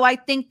 Mm-hmm. So I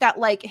think that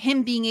like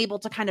him being able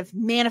to kind of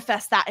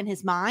manifest that in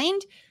his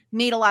mind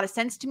made a lot of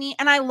sense to me.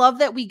 And I love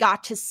that we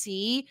got to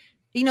see,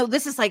 you know,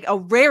 this is like a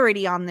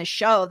rarity on this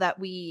show that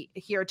we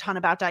hear a ton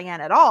about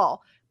Diane at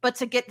all, but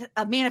to get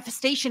a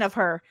manifestation of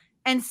her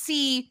and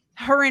see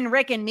her and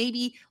Rick and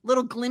maybe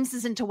little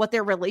glimpses into what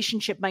their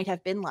relationship might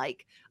have been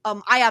like.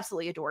 I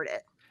absolutely adored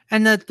it.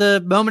 And that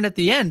the moment at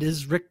the end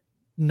is Rick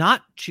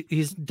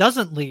he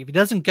doesn't leave. He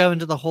doesn't go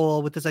into the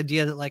hole with this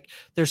idea that like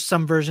there's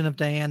some version of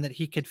Diane that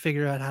he could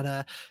figure out how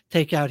to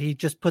take out. He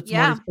just puts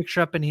Morty's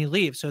picture up and he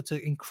leaves. So it's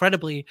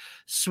incredibly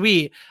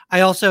sweet.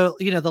 I also,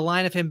 you know, the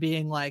line of him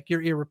being like,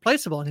 you're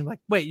irreplaceable. And he's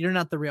like, wait, you're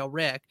not the real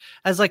Rick.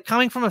 As like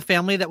coming from a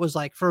family that was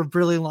like for a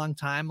really long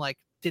time, like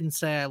didn't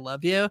say I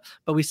love you,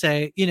 but we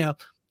say, you know,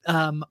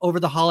 over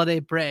the holiday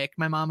break,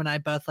 my mom and I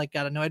both like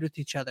got annoyed with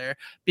each other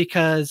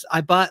because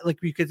I bought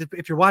because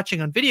if you're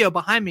watching on video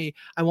behind me,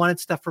 I wanted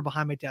stuff for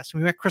behind my desk.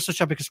 And we went Christmas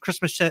shopping because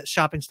Christmas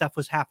shopping stuff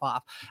was half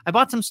off. I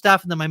bought some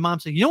stuff, and then my mom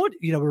said, "You know what?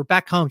 We were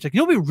back home. She's like,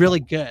 what would be really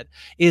good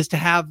is to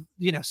have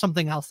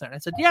something else there." And I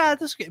said, "Yeah,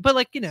 this is good. But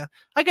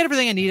I got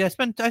everything I need. I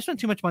spent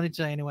too much money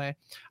today anyway.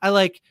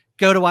 I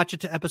go to watch it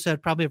to episode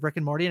probably of Rick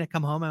and Morty, and I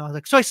come home and I was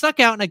like, so I snuck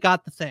out and I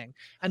got the thing."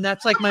 And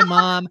that's like my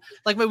mom,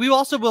 we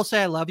also will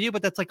say I love you,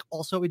 but that's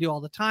also what we do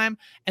all the time.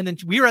 And then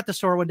we were at the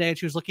store one day and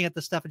she was looking at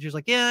the stuff and she was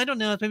like, "Yeah, I don't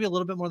know, it's maybe a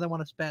little bit more than I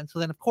want to spend." So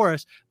then of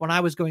course, when I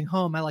was going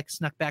home, I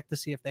snuck back to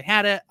see if they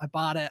had it. I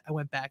bought it. I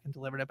went back and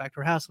delivered it back to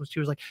her house. And she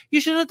was like,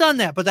 "You shouldn't have done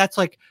that." But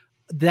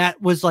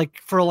that was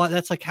for a lot.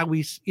 That's how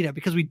we,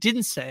 because we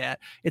didn't say it.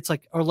 It's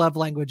our love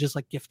language is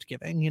gift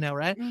giving,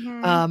 right?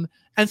 Mm-hmm.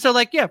 And so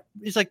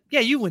it's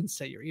you wouldn't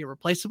say you're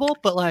irreplaceable,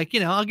 but I'll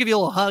give you a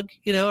little hug,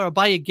 or I'll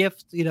buy you a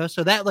gift,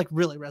 so that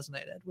really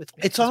resonated with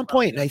me. It's on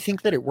point. And I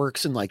think that it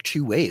works in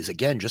two ways.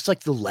 Again, just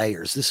the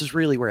layers. This is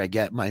really where I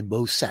get my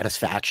most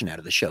satisfaction out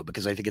of the show,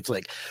 because I think it's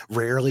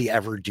rarely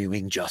ever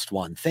doing just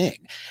one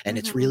thing. And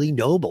it's really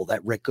noble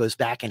that Rick goes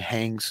back and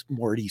hangs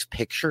Morty's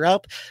picture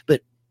up,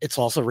 but it's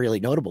also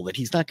really notable that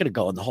he's not going to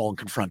go in the hole and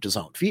confront his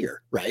own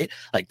fear, right?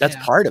 That's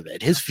part of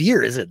it. His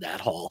fear is in that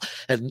hole.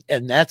 And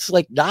that's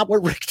not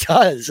what Rick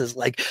does, is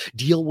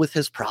deal with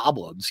his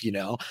problems,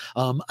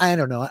 I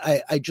don't know.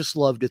 I just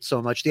loved it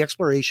so much. The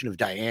exploration of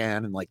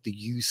Diane and the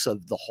use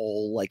of the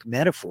whole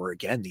metaphor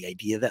again, the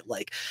idea that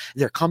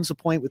there comes a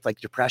point with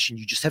depression,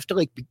 you just have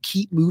to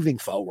keep moving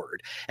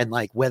forward. And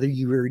whether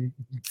you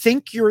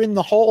think you're in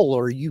the hole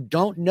or you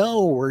don't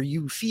know, or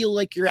you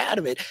feel you're out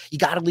of it, you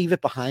got to leave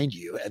it behind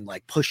you and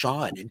push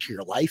on into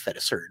your life at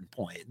a certain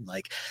point. And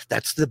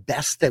that's the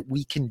best that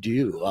we can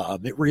do.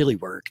 It really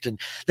worked. And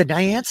the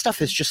Diane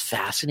stuff is just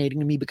fascinating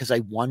to me because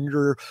I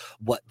wonder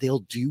what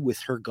they'll do with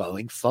her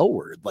going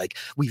forward.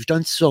 We've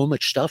done so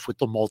much stuff with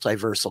the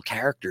multiversal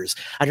characters.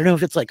 I don't know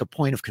if it's a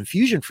point of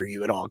confusion for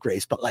you at all,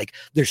 Grace, but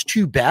there's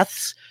two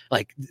Beths,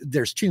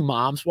 there's two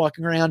moms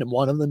walking around, and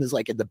one of them is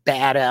in the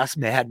badass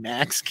Mad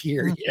Max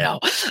gear,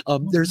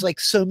 there's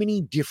so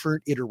many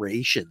different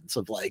iterations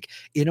of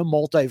in a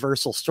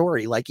multiversal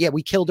story.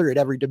 We killed her at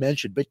every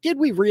dimension, but did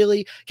we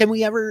really? Can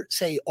we ever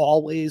say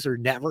always or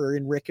never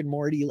in Rick and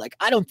Morty?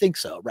 I don't think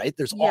so, right?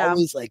 There's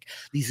always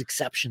these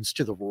exceptions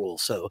to the rule.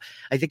 So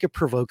I think it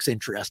provokes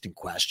interesting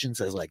questions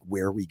as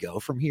where we go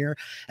from here,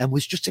 and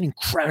was just an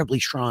incredibly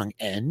strong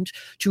end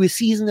to a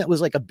season that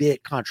was a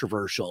bit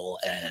controversial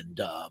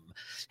and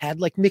had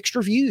mixed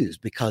reviews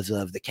because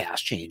of the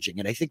cast changing.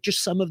 And I think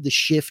just some of the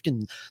shift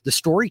in the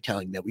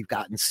storytelling that we've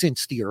gotten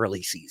since the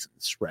early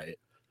seasons, right?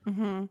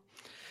 Mm-hmm.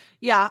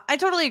 Yeah, I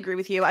totally agree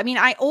with you. I mean,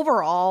 I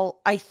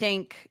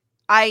think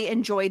I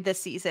enjoyed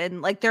this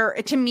season.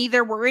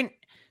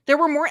 There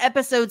were more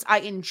episodes I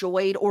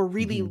enjoyed or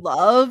really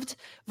loved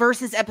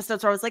versus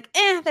episodes where I was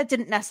that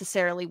didn't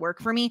necessarily work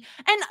for me.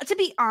 And to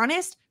be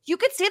honest, you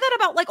could say that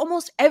about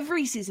almost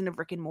every season of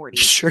Rick and Morty.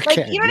 Sure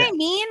can, you know what I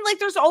mean?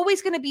 There's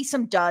always going to be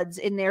some duds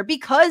in there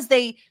because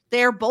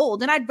they're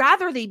bold, and I'd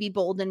rather they be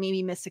bold than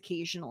maybe miss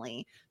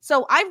occasionally.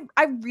 So I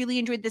really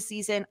enjoyed this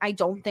season. I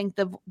don't think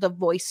the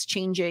voice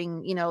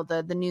changing,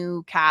 the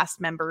new cast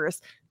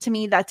members, to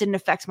me, that didn't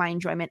affect my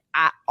enjoyment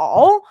at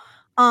all.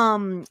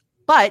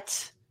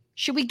 But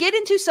should we get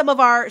into some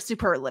of our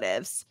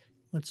superlatives?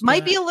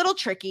 Might be a little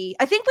tricky.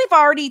 I think we've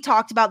already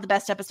talked about the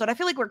best episode. I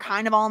feel we're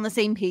kind of all on the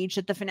same page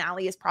that the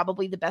finale is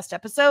probably the best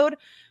episode.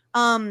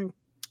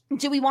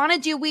 Do we want to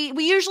do, we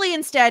usually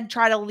instead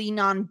try to lean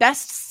on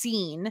best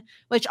scene,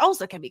 which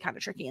also can be kind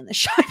of tricky in this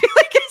show, I feel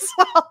as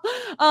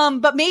well.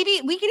 But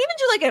maybe we can even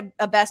do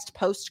a best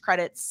post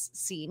credits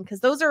scene,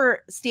 because those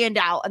stand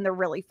out and they're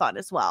really fun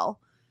as well.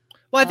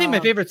 Well, I think my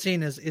favorite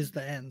scene is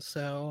the end.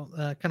 So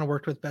kind of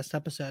worked with best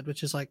episode,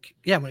 which is when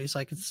he's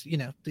it's,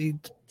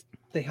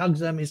 they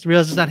hugs him. He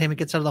realizes it's not him. He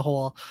gets out of the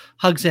hole,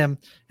 hugs him,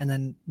 and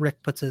then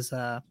Rick puts his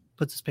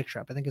picture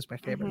up. I think it's my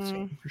favorite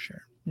scene for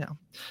sure. Yeah,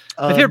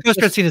 my favorite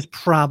post-credit scene is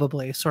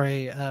probably is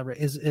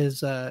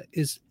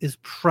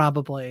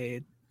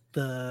probably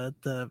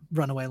the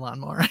runaway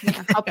lawnmower.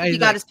 Yeah, he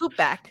got his poop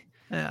back.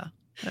 Yeah.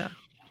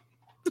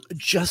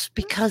 Just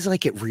because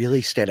it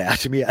really stood out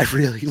to me. I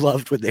really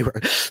loved when they were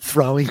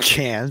throwing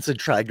cans and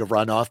trying to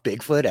run off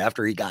Bigfoot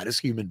after he got his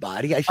human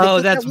body. I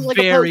think that's was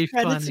very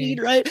funny, scene,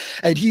 right?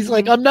 And he's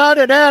I'm not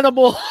an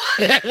animal.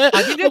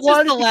 I think it's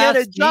just the last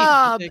get a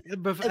job.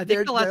 I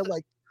think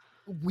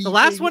the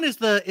last one is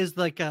a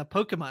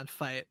Pokemon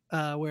fight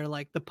where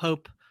the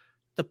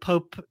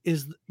Pope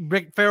is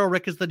Rick. Feral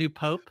Rick is the new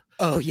Pope.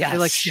 Oh yeah,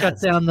 they shut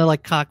down the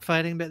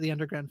cockfighting bit, the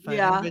underground fighting.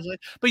 Yeah. Basically.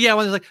 But yeah,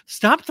 when they're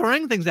stop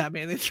throwing things at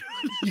me, and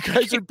you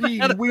guys are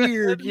being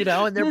weird,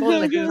 and they're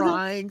both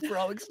crying,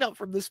 throwing stuff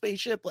from the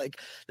spaceship.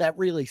 That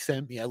really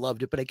sent me. I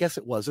loved it, but I guess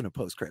it wasn't a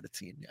post-credit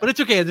scene. Yeah. But it's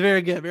okay. It's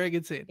very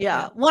good scene.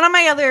 Yeah. One of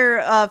my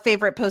other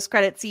favorite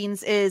post-credit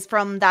scenes is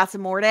from That's a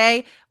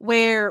Morty,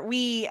 where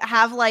we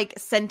have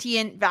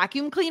sentient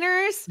vacuum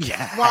cleaners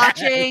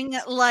watching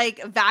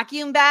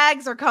vacuum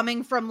bags are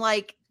coming from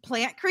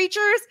plant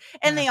creatures,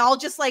 and they all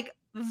just like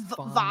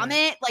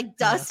vomit like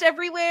dust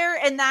everywhere.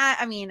 And that,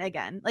 I mean,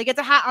 again, like it's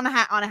a hat on a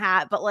hat on a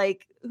hat, but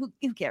like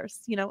who cares?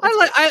 You know,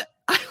 I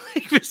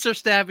like Mr.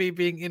 Stabby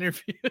being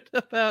interviewed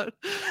about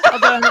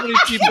how many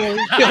people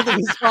killed in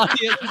his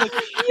audience. Like,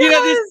 you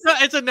know,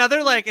 it's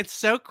another like it's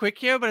so quick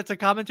here, but it's a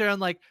commentary on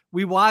like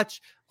we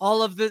watch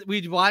all of this.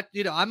 We watch,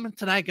 you know, I'm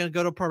tonight gonna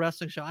go to a pro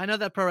wrestling show. I know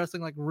that pro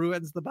wrestling like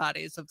ruins the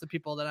bodies of the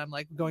people that I'm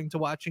like going to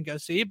watch and go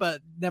see,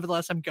 but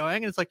nevertheless I'm going.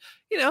 And it's like,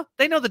 you know,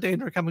 they know the day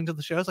we're coming to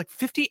the show. It's like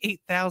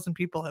 58,000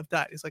 people have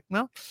died. He's like,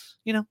 well,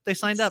 you know, they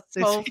signed up.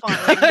 So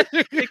funny.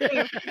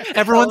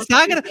 Everyone's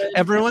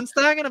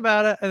talking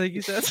about it. I think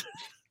he says.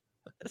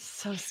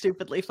 So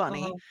stupidly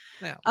funny.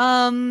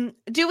 Yeah.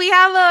 Do we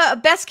have a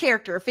best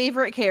character,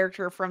 favorite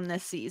character from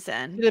this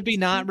season? Could it be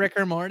not Rick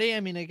or Morty?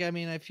 I mean,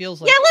 I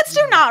feels like let's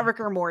do not Rick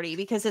or Morty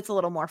because it's a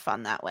little more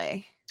fun that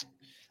way.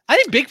 I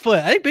think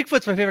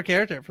Bigfoot's my favorite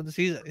character from the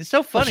season. It's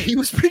so funny. He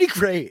was pretty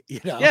great, you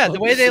know. Yeah, the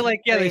way they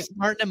they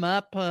smarten him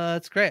up.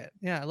 It's great.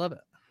 Yeah, I love it.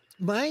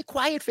 My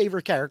quiet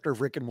favorite character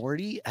of Rick and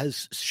Morty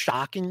has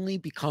shockingly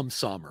become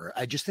Summer.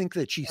 I just think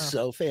that she's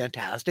so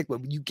fantastic.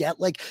 When you get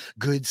like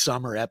good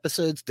Summer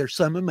episodes, they're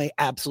some of my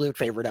absolute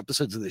favorite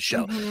episodes of the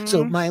show.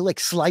 So my like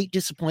slight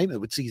disappointment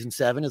with season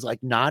 7 is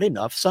like not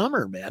enough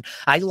Summer, man.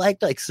 I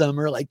liked like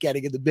Summer, like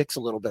getting in the mix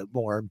a little bit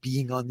more,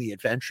 being on the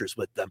adventures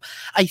with them.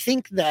 I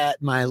think that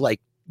my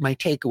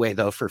takeaway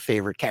though for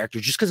favorite character,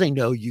 just because I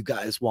know you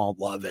guys won't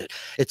love it,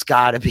 it's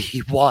got to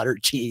be Water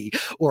Tea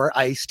or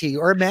Ice Tea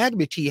or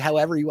Magma Tea,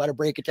 however you want to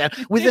break it down,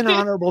 with an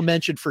honorable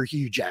mention for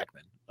Hugh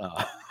Jackman.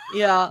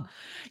 Yeah,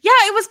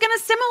 it was gonna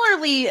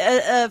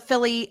similarly,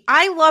 Philly.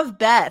 I love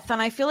Beth, and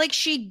I feel like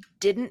she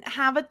didn't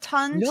have a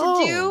ton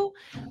to do.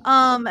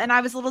 And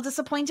I was a little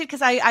disappointed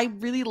because I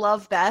really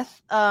love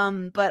Beth.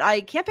 But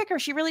I can't pick her.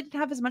 She really didn't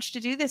have as much to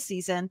do this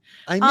season.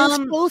 I miss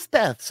both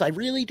Beths. I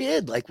really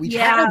did. Like we've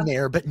had them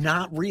there, but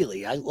not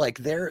really. I like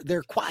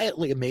they're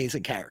quietly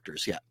amazing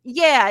characters.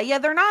 Yeah.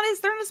 They're not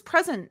as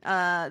present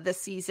this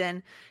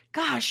season.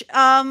 Gosh,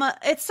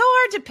 it's so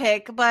hard to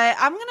pick, but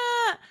I'm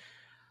gonna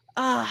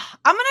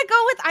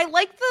go with I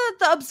like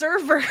the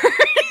Observer in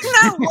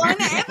that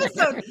one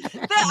episode.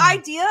 The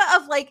idea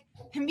of like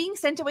him being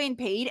sent away and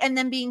paid and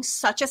then being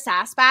such a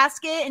sass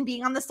basket and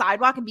being on the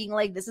sidewalk and being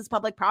like, this is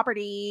public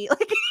property.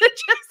 Like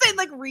just and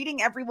like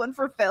reading everyone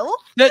for Phil.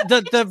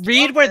 The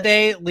read where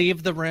they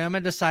leave the room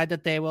and decide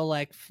that they will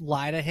like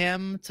lie to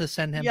him to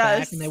send him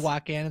back, and they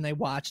walk in and they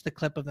watch the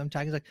clip of them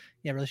talking. He's like,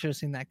 yeah, really should have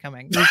seen that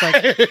coming. It's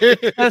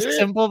like that's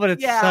simple, but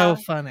it's so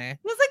funny. It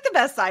was like the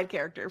best side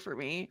character for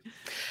me.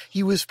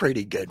 He was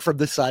pretty good from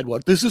the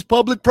sidewalk. This is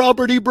public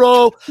property,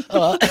 bro.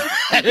 The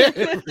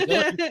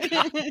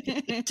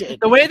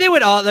way they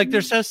would all like,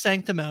 they're so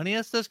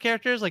sanctimonious, those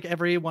characters. Like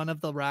every one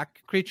of the rock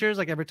creatures,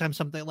 like every time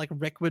something like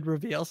Rick would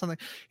reveal something,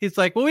 he's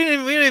like, well, we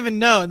didn't even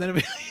know. And then it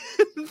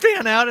would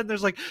pan out and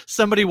there's like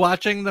somebody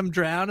watching them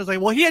drown. It's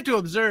like, well, he had to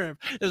observe.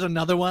 There's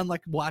another one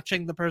like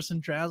watching the person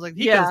drown. Like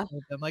he goes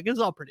with them. Like it was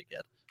all pretty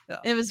good. Yeah.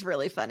 It was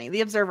really funny.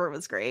 The Observer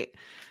was great.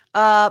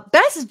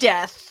 Best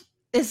death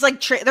is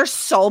like there's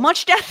so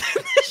much death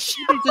in this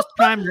show. Just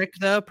Prime Rick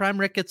though. Prime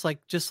Rick gets like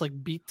just like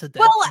beat to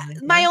death. Well,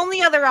 my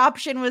only other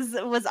option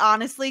was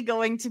honestly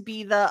going to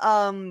be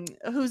the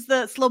who's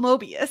the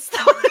Slow-Mobius.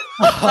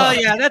 Oh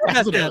yeah, that's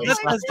best death.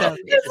 That's best death.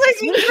 It's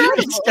like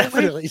incredible. It's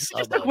definitely it's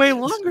like way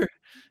longer.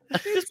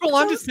 It's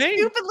prolonged so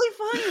stupidly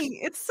funny.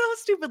 It's so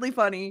stupidly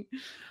funny.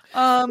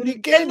 But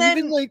again,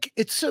 even like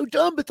it's so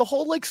dumb, but the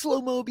whole like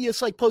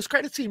Slow-Mobius like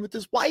post-credit scene with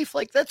his wife,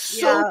 like that's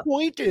so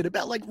pointed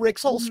about like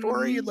Rick's whole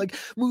story and like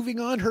moving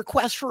on, her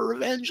quest for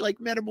revenge, like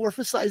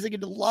metamorphosizing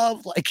into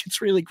love. Like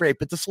it's really great,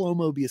 but the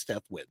Slow-Mobius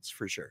death wins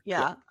for sure.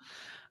 Yeah.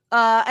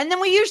 And then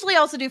we usually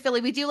also do,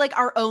 Philly, we do like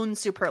our own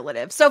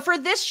superlative. So for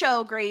this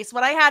show, Grace,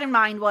 what I had in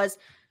mind was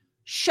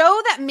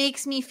show that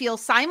makes me feel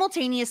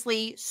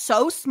simultaneously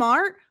so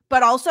smart,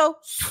 but also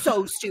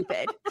so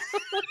stupid.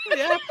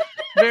 Yeah,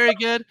 very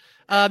good.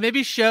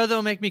 Maybe show that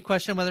will make me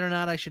question whether or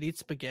not I should eat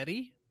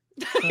spaghetti.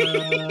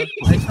 I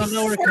just don't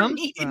know where it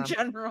comes from. In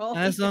general.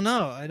 I just don't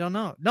know. I don't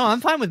know. No, I'm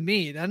fine with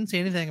meat. I didn't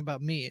say anything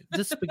about meat.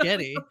 Just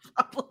spaghetti.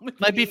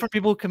 Might be for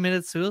people who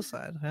committed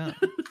suicide. Yeah.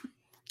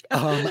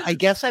 I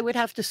guess I would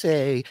have to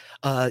say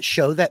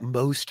show that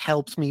most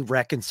helps me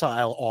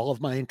reconcile all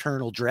of my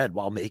internal dread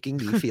while making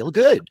me feel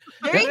good.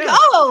 There you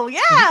go.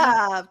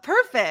 Yeah.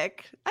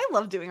 Perfect. I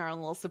love doing our own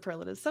little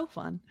superlatives. So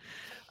fun.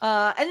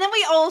 And then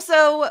we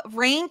also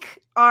rank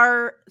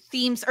our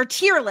themes, or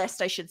tier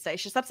list, I should say. I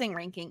should stop saying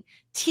ranking.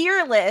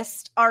 Tier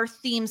list our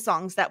theme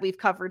songs that we've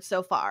covered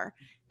so far.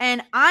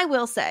 And I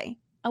will say,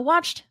 I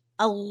watched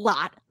a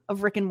lot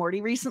of Rick and Morty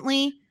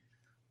recently.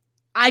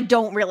 I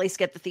don't really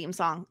skip the theme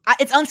song.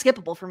 It's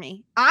unskippable for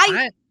me.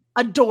 I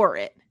adore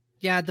it.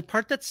 Yeah, the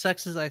part that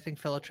sucks is I think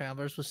Fellow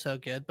Travelers was so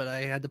good, but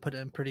I had to put it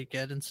in pretty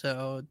good. And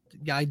so,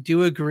 yeah, I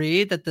do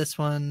agree that this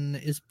one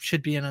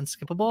should be an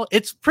unskippable.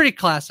 It's pretty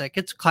classic.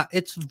 It's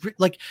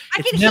like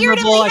I it's can hear it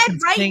in memorable. my I head can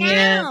right sing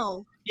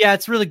now. Yeah,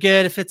 it's really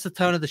good. It fits the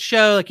tone of the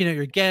show, like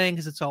you're getting,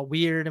 because it's all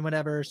weird and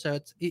whatever. So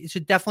it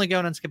should definitely go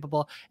on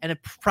Unskippable, and it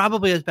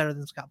probably is better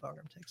than Scott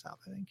Pilgrim Takes Off,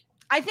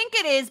 I think.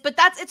 It is, but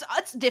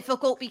it's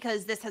difficult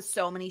because this has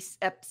so many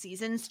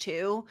seasons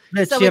too.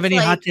 Do you have any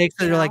hot takes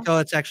that are like, oh,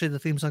 it's actually the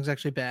theme song's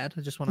actually bad?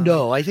 I just want to.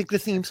 No, I think the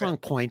theme song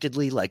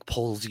pointedly like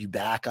pulls you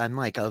back on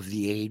like of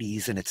the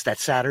 80s, and it's that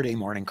Saturday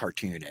morning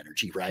cartoon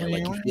energy, right?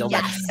 Like you feel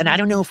that. And I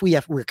don't know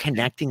if we're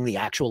connecting the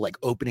actual like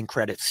opening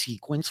credit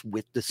sequence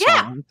with the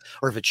song,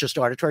 or if it's just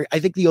auditory. I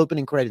think the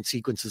opening credit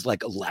sequence is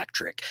like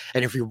electric,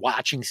 and if you're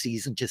watching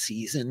season to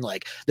season,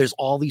 like there's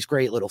all these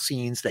great little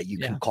scenes that you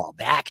can call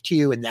back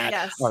to, and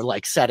that are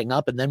like setting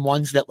up, and then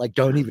ones that like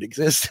don't even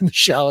exist in the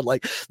show. And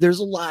like there's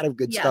a lot of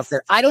good stuff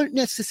there. I don't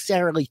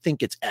necessarily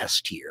think it's S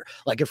tier.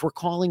 Like if we're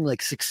calling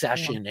like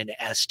Succession an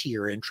S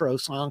tier intro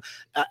song,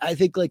 I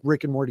think like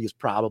Rick and Morty is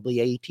probably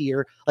A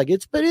tier. Like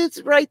it's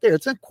right there.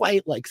 It's not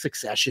quite like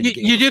Succession.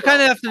 You do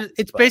kind of have to.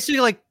 It's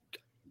basically like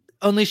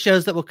only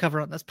shows that we'll cover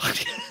on this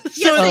podcast.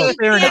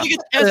 Fair enough. I think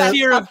it's S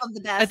tier. I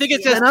think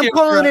it's S tier. And I'm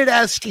calling it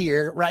S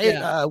tier, right?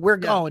 Yeah. We're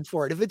going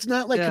for it. If it's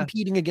not like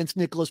competing against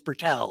Nicholas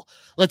Pertel,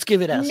 let's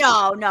give it S tier.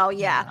 No,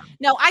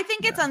 I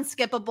think it's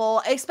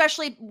unskippable,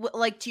 especially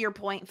like to your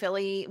point,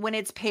 Philly, when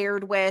it's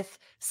paired with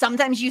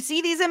sometimes you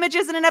see these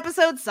images in an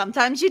episode,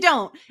 sometimes you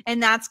don't.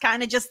 And that's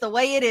kind of just the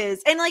way it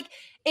is. And like,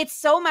 it's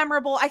so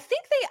memorable. I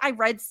think I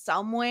read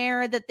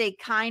somewhere that they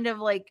kind of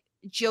like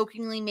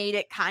jokingly made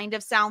it kind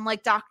of sound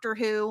like Doctor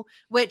Who,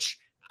 which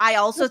I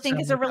also think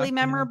is a really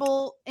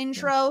memorable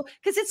intro,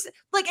 because it's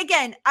like,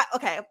 again,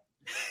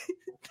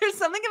 there's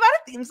something about a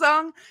theme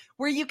song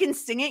where you can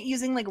sing it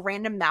using like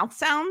random mouth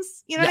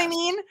sounds, you know what I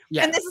mean?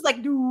 And this is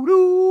like doo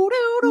doo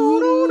doo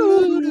doo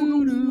doo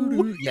doo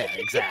doo. Yeah,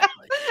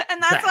 exactly.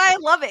 And that's why I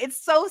love it.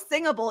 It's so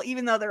singable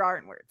even though there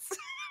aren't words.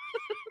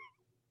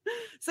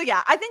 So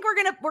yeah, I think we're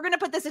gonna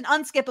put this in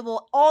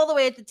unskippable all the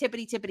way at the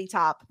tippity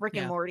top. Rick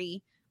and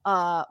Morty.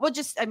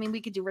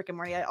 We could do Rick and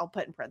Morty. I'll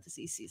put in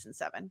parentheses season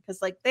 7,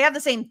 because like they have the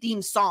same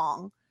theme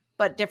song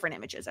but different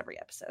images every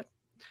episode.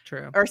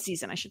 True. Or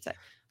season, I should say.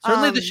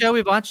 Certainly the show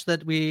we watched there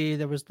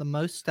was the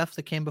most stuff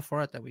that came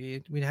before it that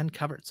we hadn't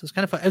covered. So it's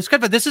kind of fun. It was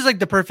kind of fun. This is like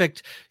the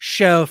perfect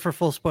show for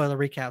full spoiler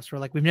recaps. We're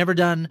like, we've never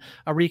done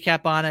a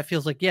recap on it. It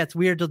feels like, it's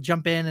weird to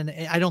jump in,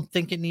 and I don't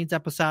think it needs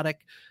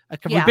episodic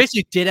cover. We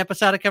basically did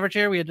episodic coverage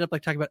here. We ended up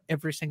like talking about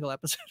every single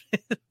episode,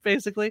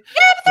 basically.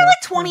 Yeah, but they're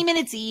like 20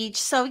 minutes each.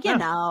 So, you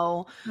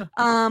know.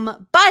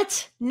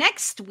 But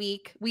next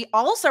week, we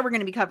also are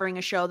going to be covering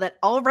a show that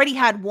already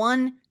had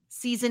one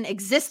season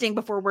existing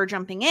before we're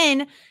jumping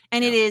in,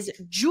 and it is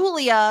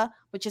Julia,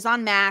 which is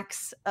on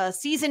Max.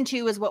 Season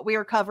 2 is what we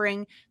are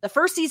covering. The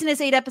first season is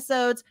 8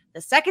 episodes.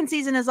 The second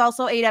season is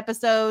also 8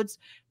 episodes.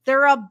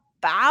 They're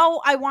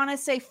about, I want to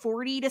say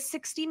 40 to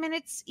 60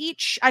 minutes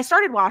each. I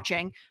started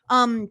watching.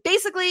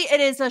 Basically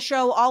it is a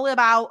show all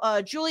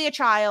about Julia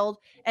Child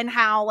and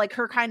how like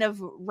her kind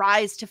of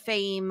rise to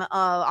fame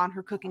on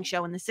her cooking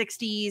show in the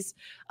 60s.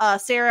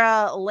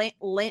 Sarah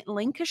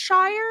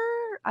Lancashire.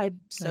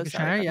 I'm so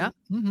sorry. Yeah.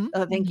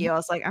 Thank you. I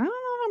was like, I don't know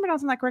if I'm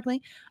pronouncing that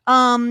correctly.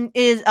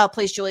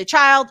 Plays Julia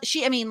Child.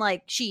 She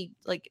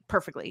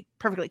perfectly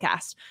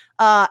cast.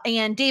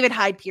 And David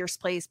Hyde Pierce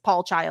plays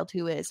Paul Child,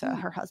 who is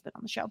her husband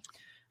on the show.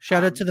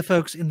 Shout out to the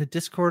folks in the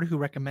Discord who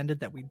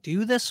recommended that we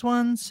do this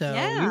one. So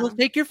we will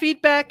take your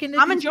feedback.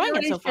 I'm enjoying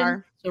it so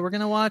far. So we're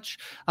going to watch.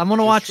 I'm going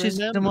to watch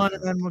season 1,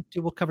 and then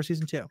we'll cover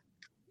season 2.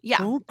 Yeah.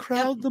 Don't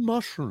crowd the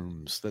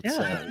mushrooms. That's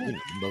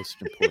most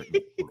important.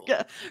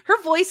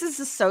 Her voice is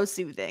just so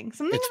soothing.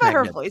 Something about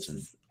her voice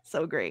is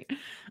so great.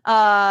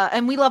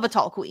 And we love a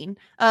tall queen.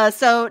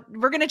 So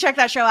we're going to check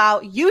that show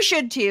out. You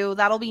should too.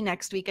 That'll be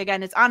next week.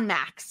 Again, it's on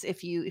Max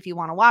if you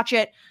want to watch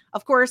it.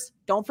 Of course,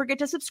 don't forget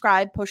to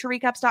subscribe.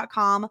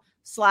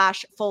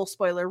 postshowrecaps.com/full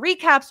spoiler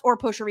recaps or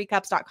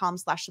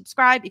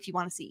postshowrecaps.com/subscribe if you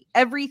want to see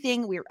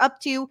everything we're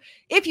up to,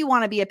 if you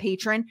want to be a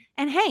patron.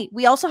 And hey,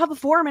 we also have a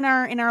forum in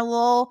our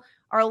little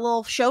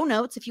show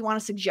notes if you want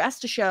to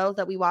suggest a show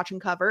that we watch and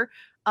cover.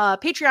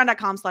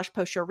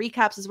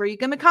 Patreon.com/postshowrecaps is where you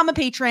can become a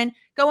patron,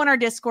 go on our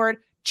Discord,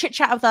 chit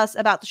chat with us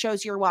about the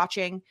shows you're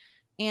watching.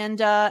 And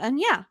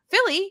yeah,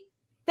 Philly,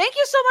 thank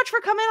you so much for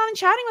coming on and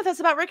chatting with us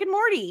about Rick and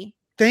Morty.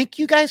 Thank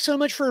you guys so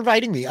much for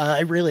inviting me.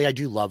 I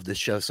do love this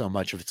show so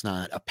much if it's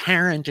not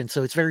apparent. And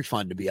so it's very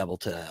fun to be able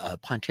to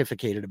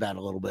pontificate it about a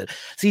little bit.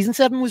 Season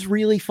 7 was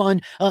really fun.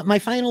 My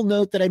final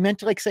note that I meant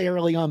to say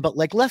early on, but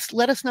let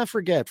us not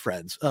forget,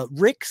 friends,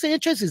 Rick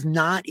Sanchez is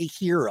not a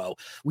hero.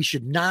 We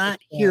should not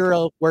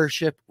hero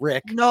worship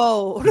Rick.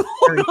 No.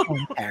 Very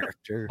fun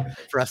character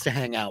for us to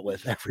hang out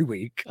with every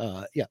week.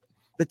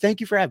 But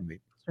thank you for having me.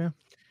 Sure.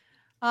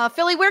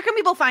 Philly, where can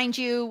people find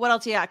you? What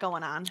else you got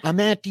going on? I'm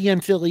at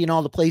DM Philly in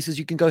all the places.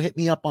 You can go hit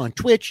me up on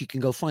Twitch. You can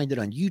go find it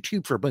on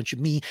YouTube for a bunch of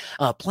me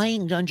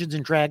playing Dungeons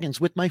and Dragons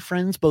with my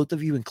friends, both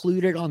of you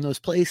included on those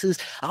places.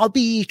 I'll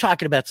be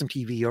talking about some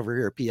TV over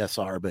here at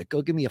PSR, but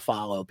go give me a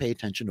follow. Pay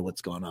attention to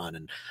what's going on,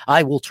 and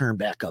I will turn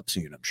back up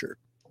soon, I'm sure.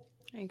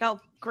 There you go.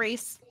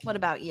 Grace, what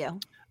about you?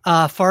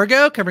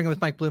 Fargo, covering it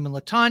with Mike Bloom and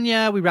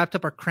LaTanya. We wrapped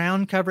up our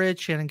Crown coverage,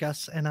 Shannon,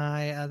 Gus, and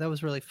I. That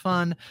was really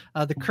fun.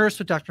 The Curse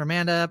with Dr.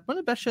 Amanda, one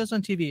of the best shows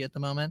on TV at the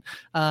moment.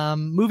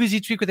 Movies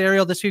each week with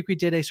Ariel. This week we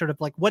did a sort of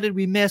like, what did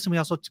we miss? And we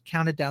also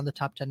counted down the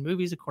top 10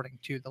 movies according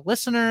to the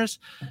listeners.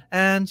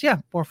 And yeah,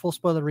 more full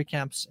spoiler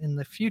recaps in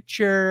the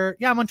future.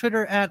 Yeah, I'm on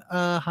Twitter at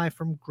Hi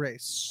From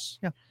Grace.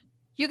 Yeah.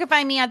 You can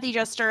find me at the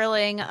Just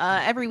Sterling.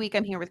 Every week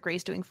I'm here with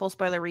Grace doing full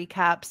spoiler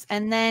recaps.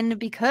 And then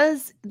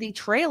because the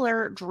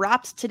trailer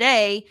dropped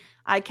today,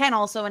 I can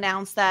also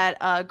announce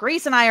that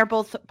Grace and I are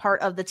both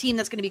part of the team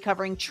that's going to be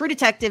covering True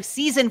Detective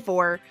Season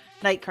 4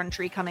 Night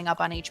Country coming up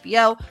on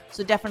HBO.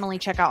 So definitely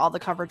check out all the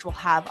coverage we'll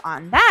have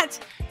on that.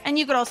 And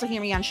you could also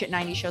hear me on Shit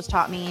 90s Shows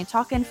Taught Me,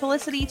 talking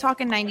Felicity,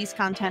 talking 90s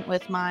content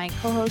with my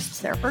co-host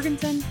Sarah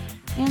Ferguson.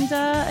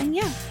 And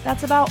yeah,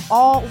 that's about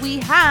all we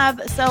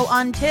have. So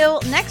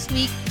until next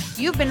week,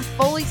 you've been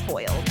fully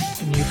spoiled.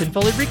 And you've been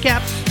fully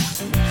recapped.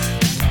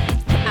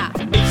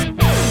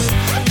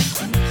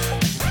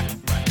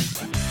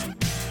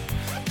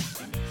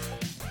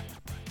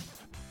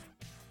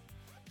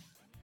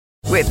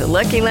 With the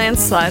Lucky Land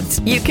Slots,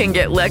 you can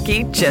get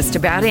lucky just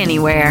about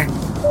anywhere.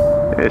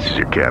 This is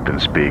your captain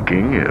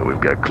speaking.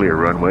 We've got clear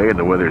runway and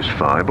the weather's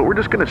fine, but we're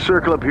just going to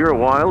circle up here a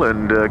while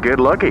and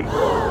get lucky.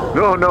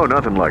 No,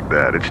 nothing like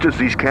that. It's just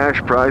these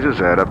cash prizes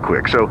add up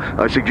quick. So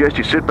I suggest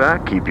you sit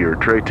back, keep your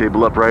tray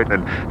table upright,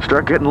 and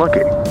start getting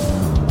lucky.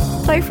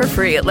 Play for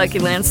free at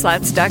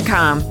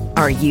LuckyLandSlots.com.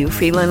 Are you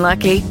feeling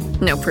lucky?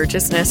 No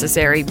purchase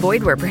necessary.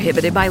 Void where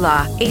prohibited by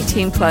law.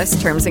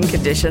 18+ terms and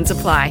conditions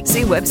apply.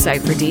 See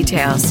website for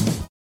details.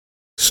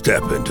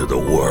 Step into the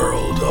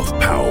world of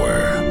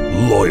power,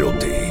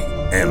 loyalty,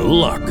 and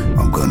luck.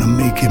 I'm gonna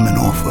make him an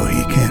offer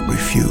he can't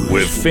refuse.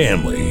 With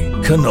family,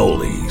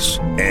 cannolis,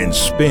 and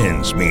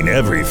spins mean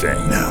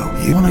everything. Now,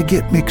 you wanna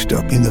get mixed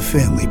up in the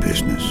family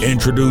business.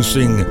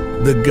 Introducing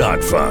The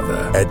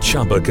Godfather at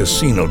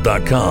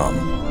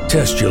ChumbaCasino.com.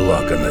 Test your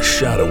luck in the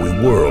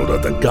shadowy world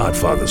of The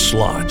Godfather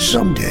slot.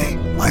 Someday,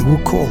 I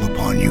will call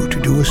upon you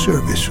to do a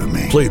service for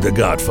me. Play The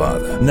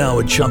Godfather, now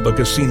at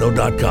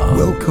ChumbaCasino.com.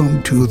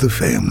 Welcome to the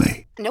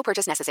family. No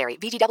purchase necessary.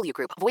 VGW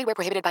Group. Void where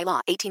prohibited by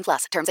law.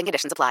 18+. Terms and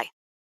conditions apply.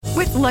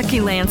 With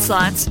Lucky Land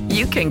Slots,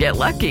 you can get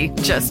lucky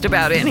just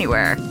about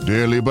anywhere.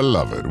 Dearly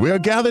beloved, we are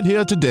gathered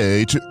here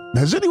today to...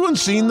 Has anyone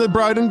seen the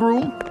bride and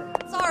groom?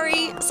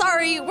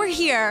 Sorry, we're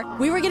here.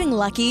 We were getting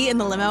lucky in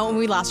the limo and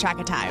we lost track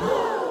of time.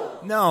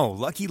 No,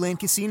 Lucky Land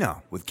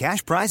Casino, with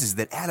cash prizes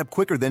that add up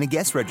quicker than a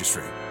guest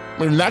registry.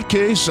 In that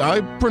case,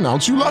 I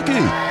pronounce you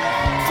lucky.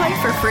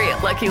 Play for free at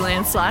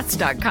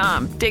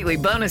LuckyLandSlots.com. Daily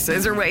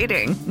bonuses are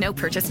waiting. No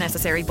purchase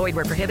necessary. Void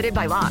where prohibited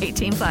by law.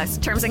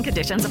 18+. Terms and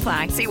conditions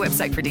apply. See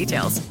website for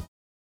details.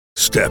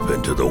 Step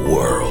into the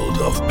world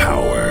of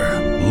power,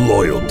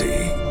 loyalty,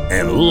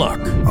 and luck.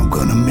 I'm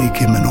gonna make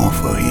him an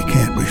offer he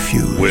can't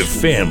refuse. With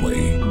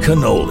family,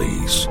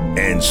 cannolis,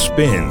 and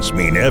spins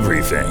mean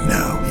everything.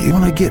 Now, you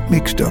wanna get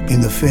mixed up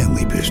in the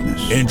family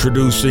business.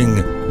 Introducing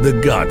The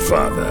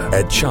Godfather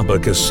at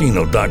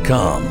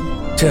ChumbaCasino.com.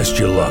 Test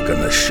your luck in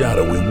the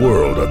shadowy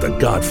world of The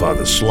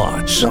Godfather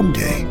slot.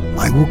 Someday,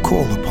 I will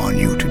call upon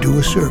you to do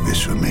a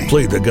service for me.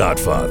 Play The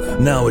Godfather,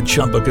 now at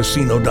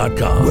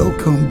ChumbaCasino.com.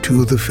 Welcome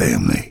to the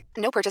family.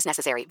 No purchase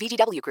necessary.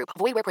 VGW Group.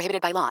 Void where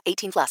prohibited by law.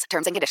 18+.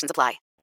 Terms and conditions apply.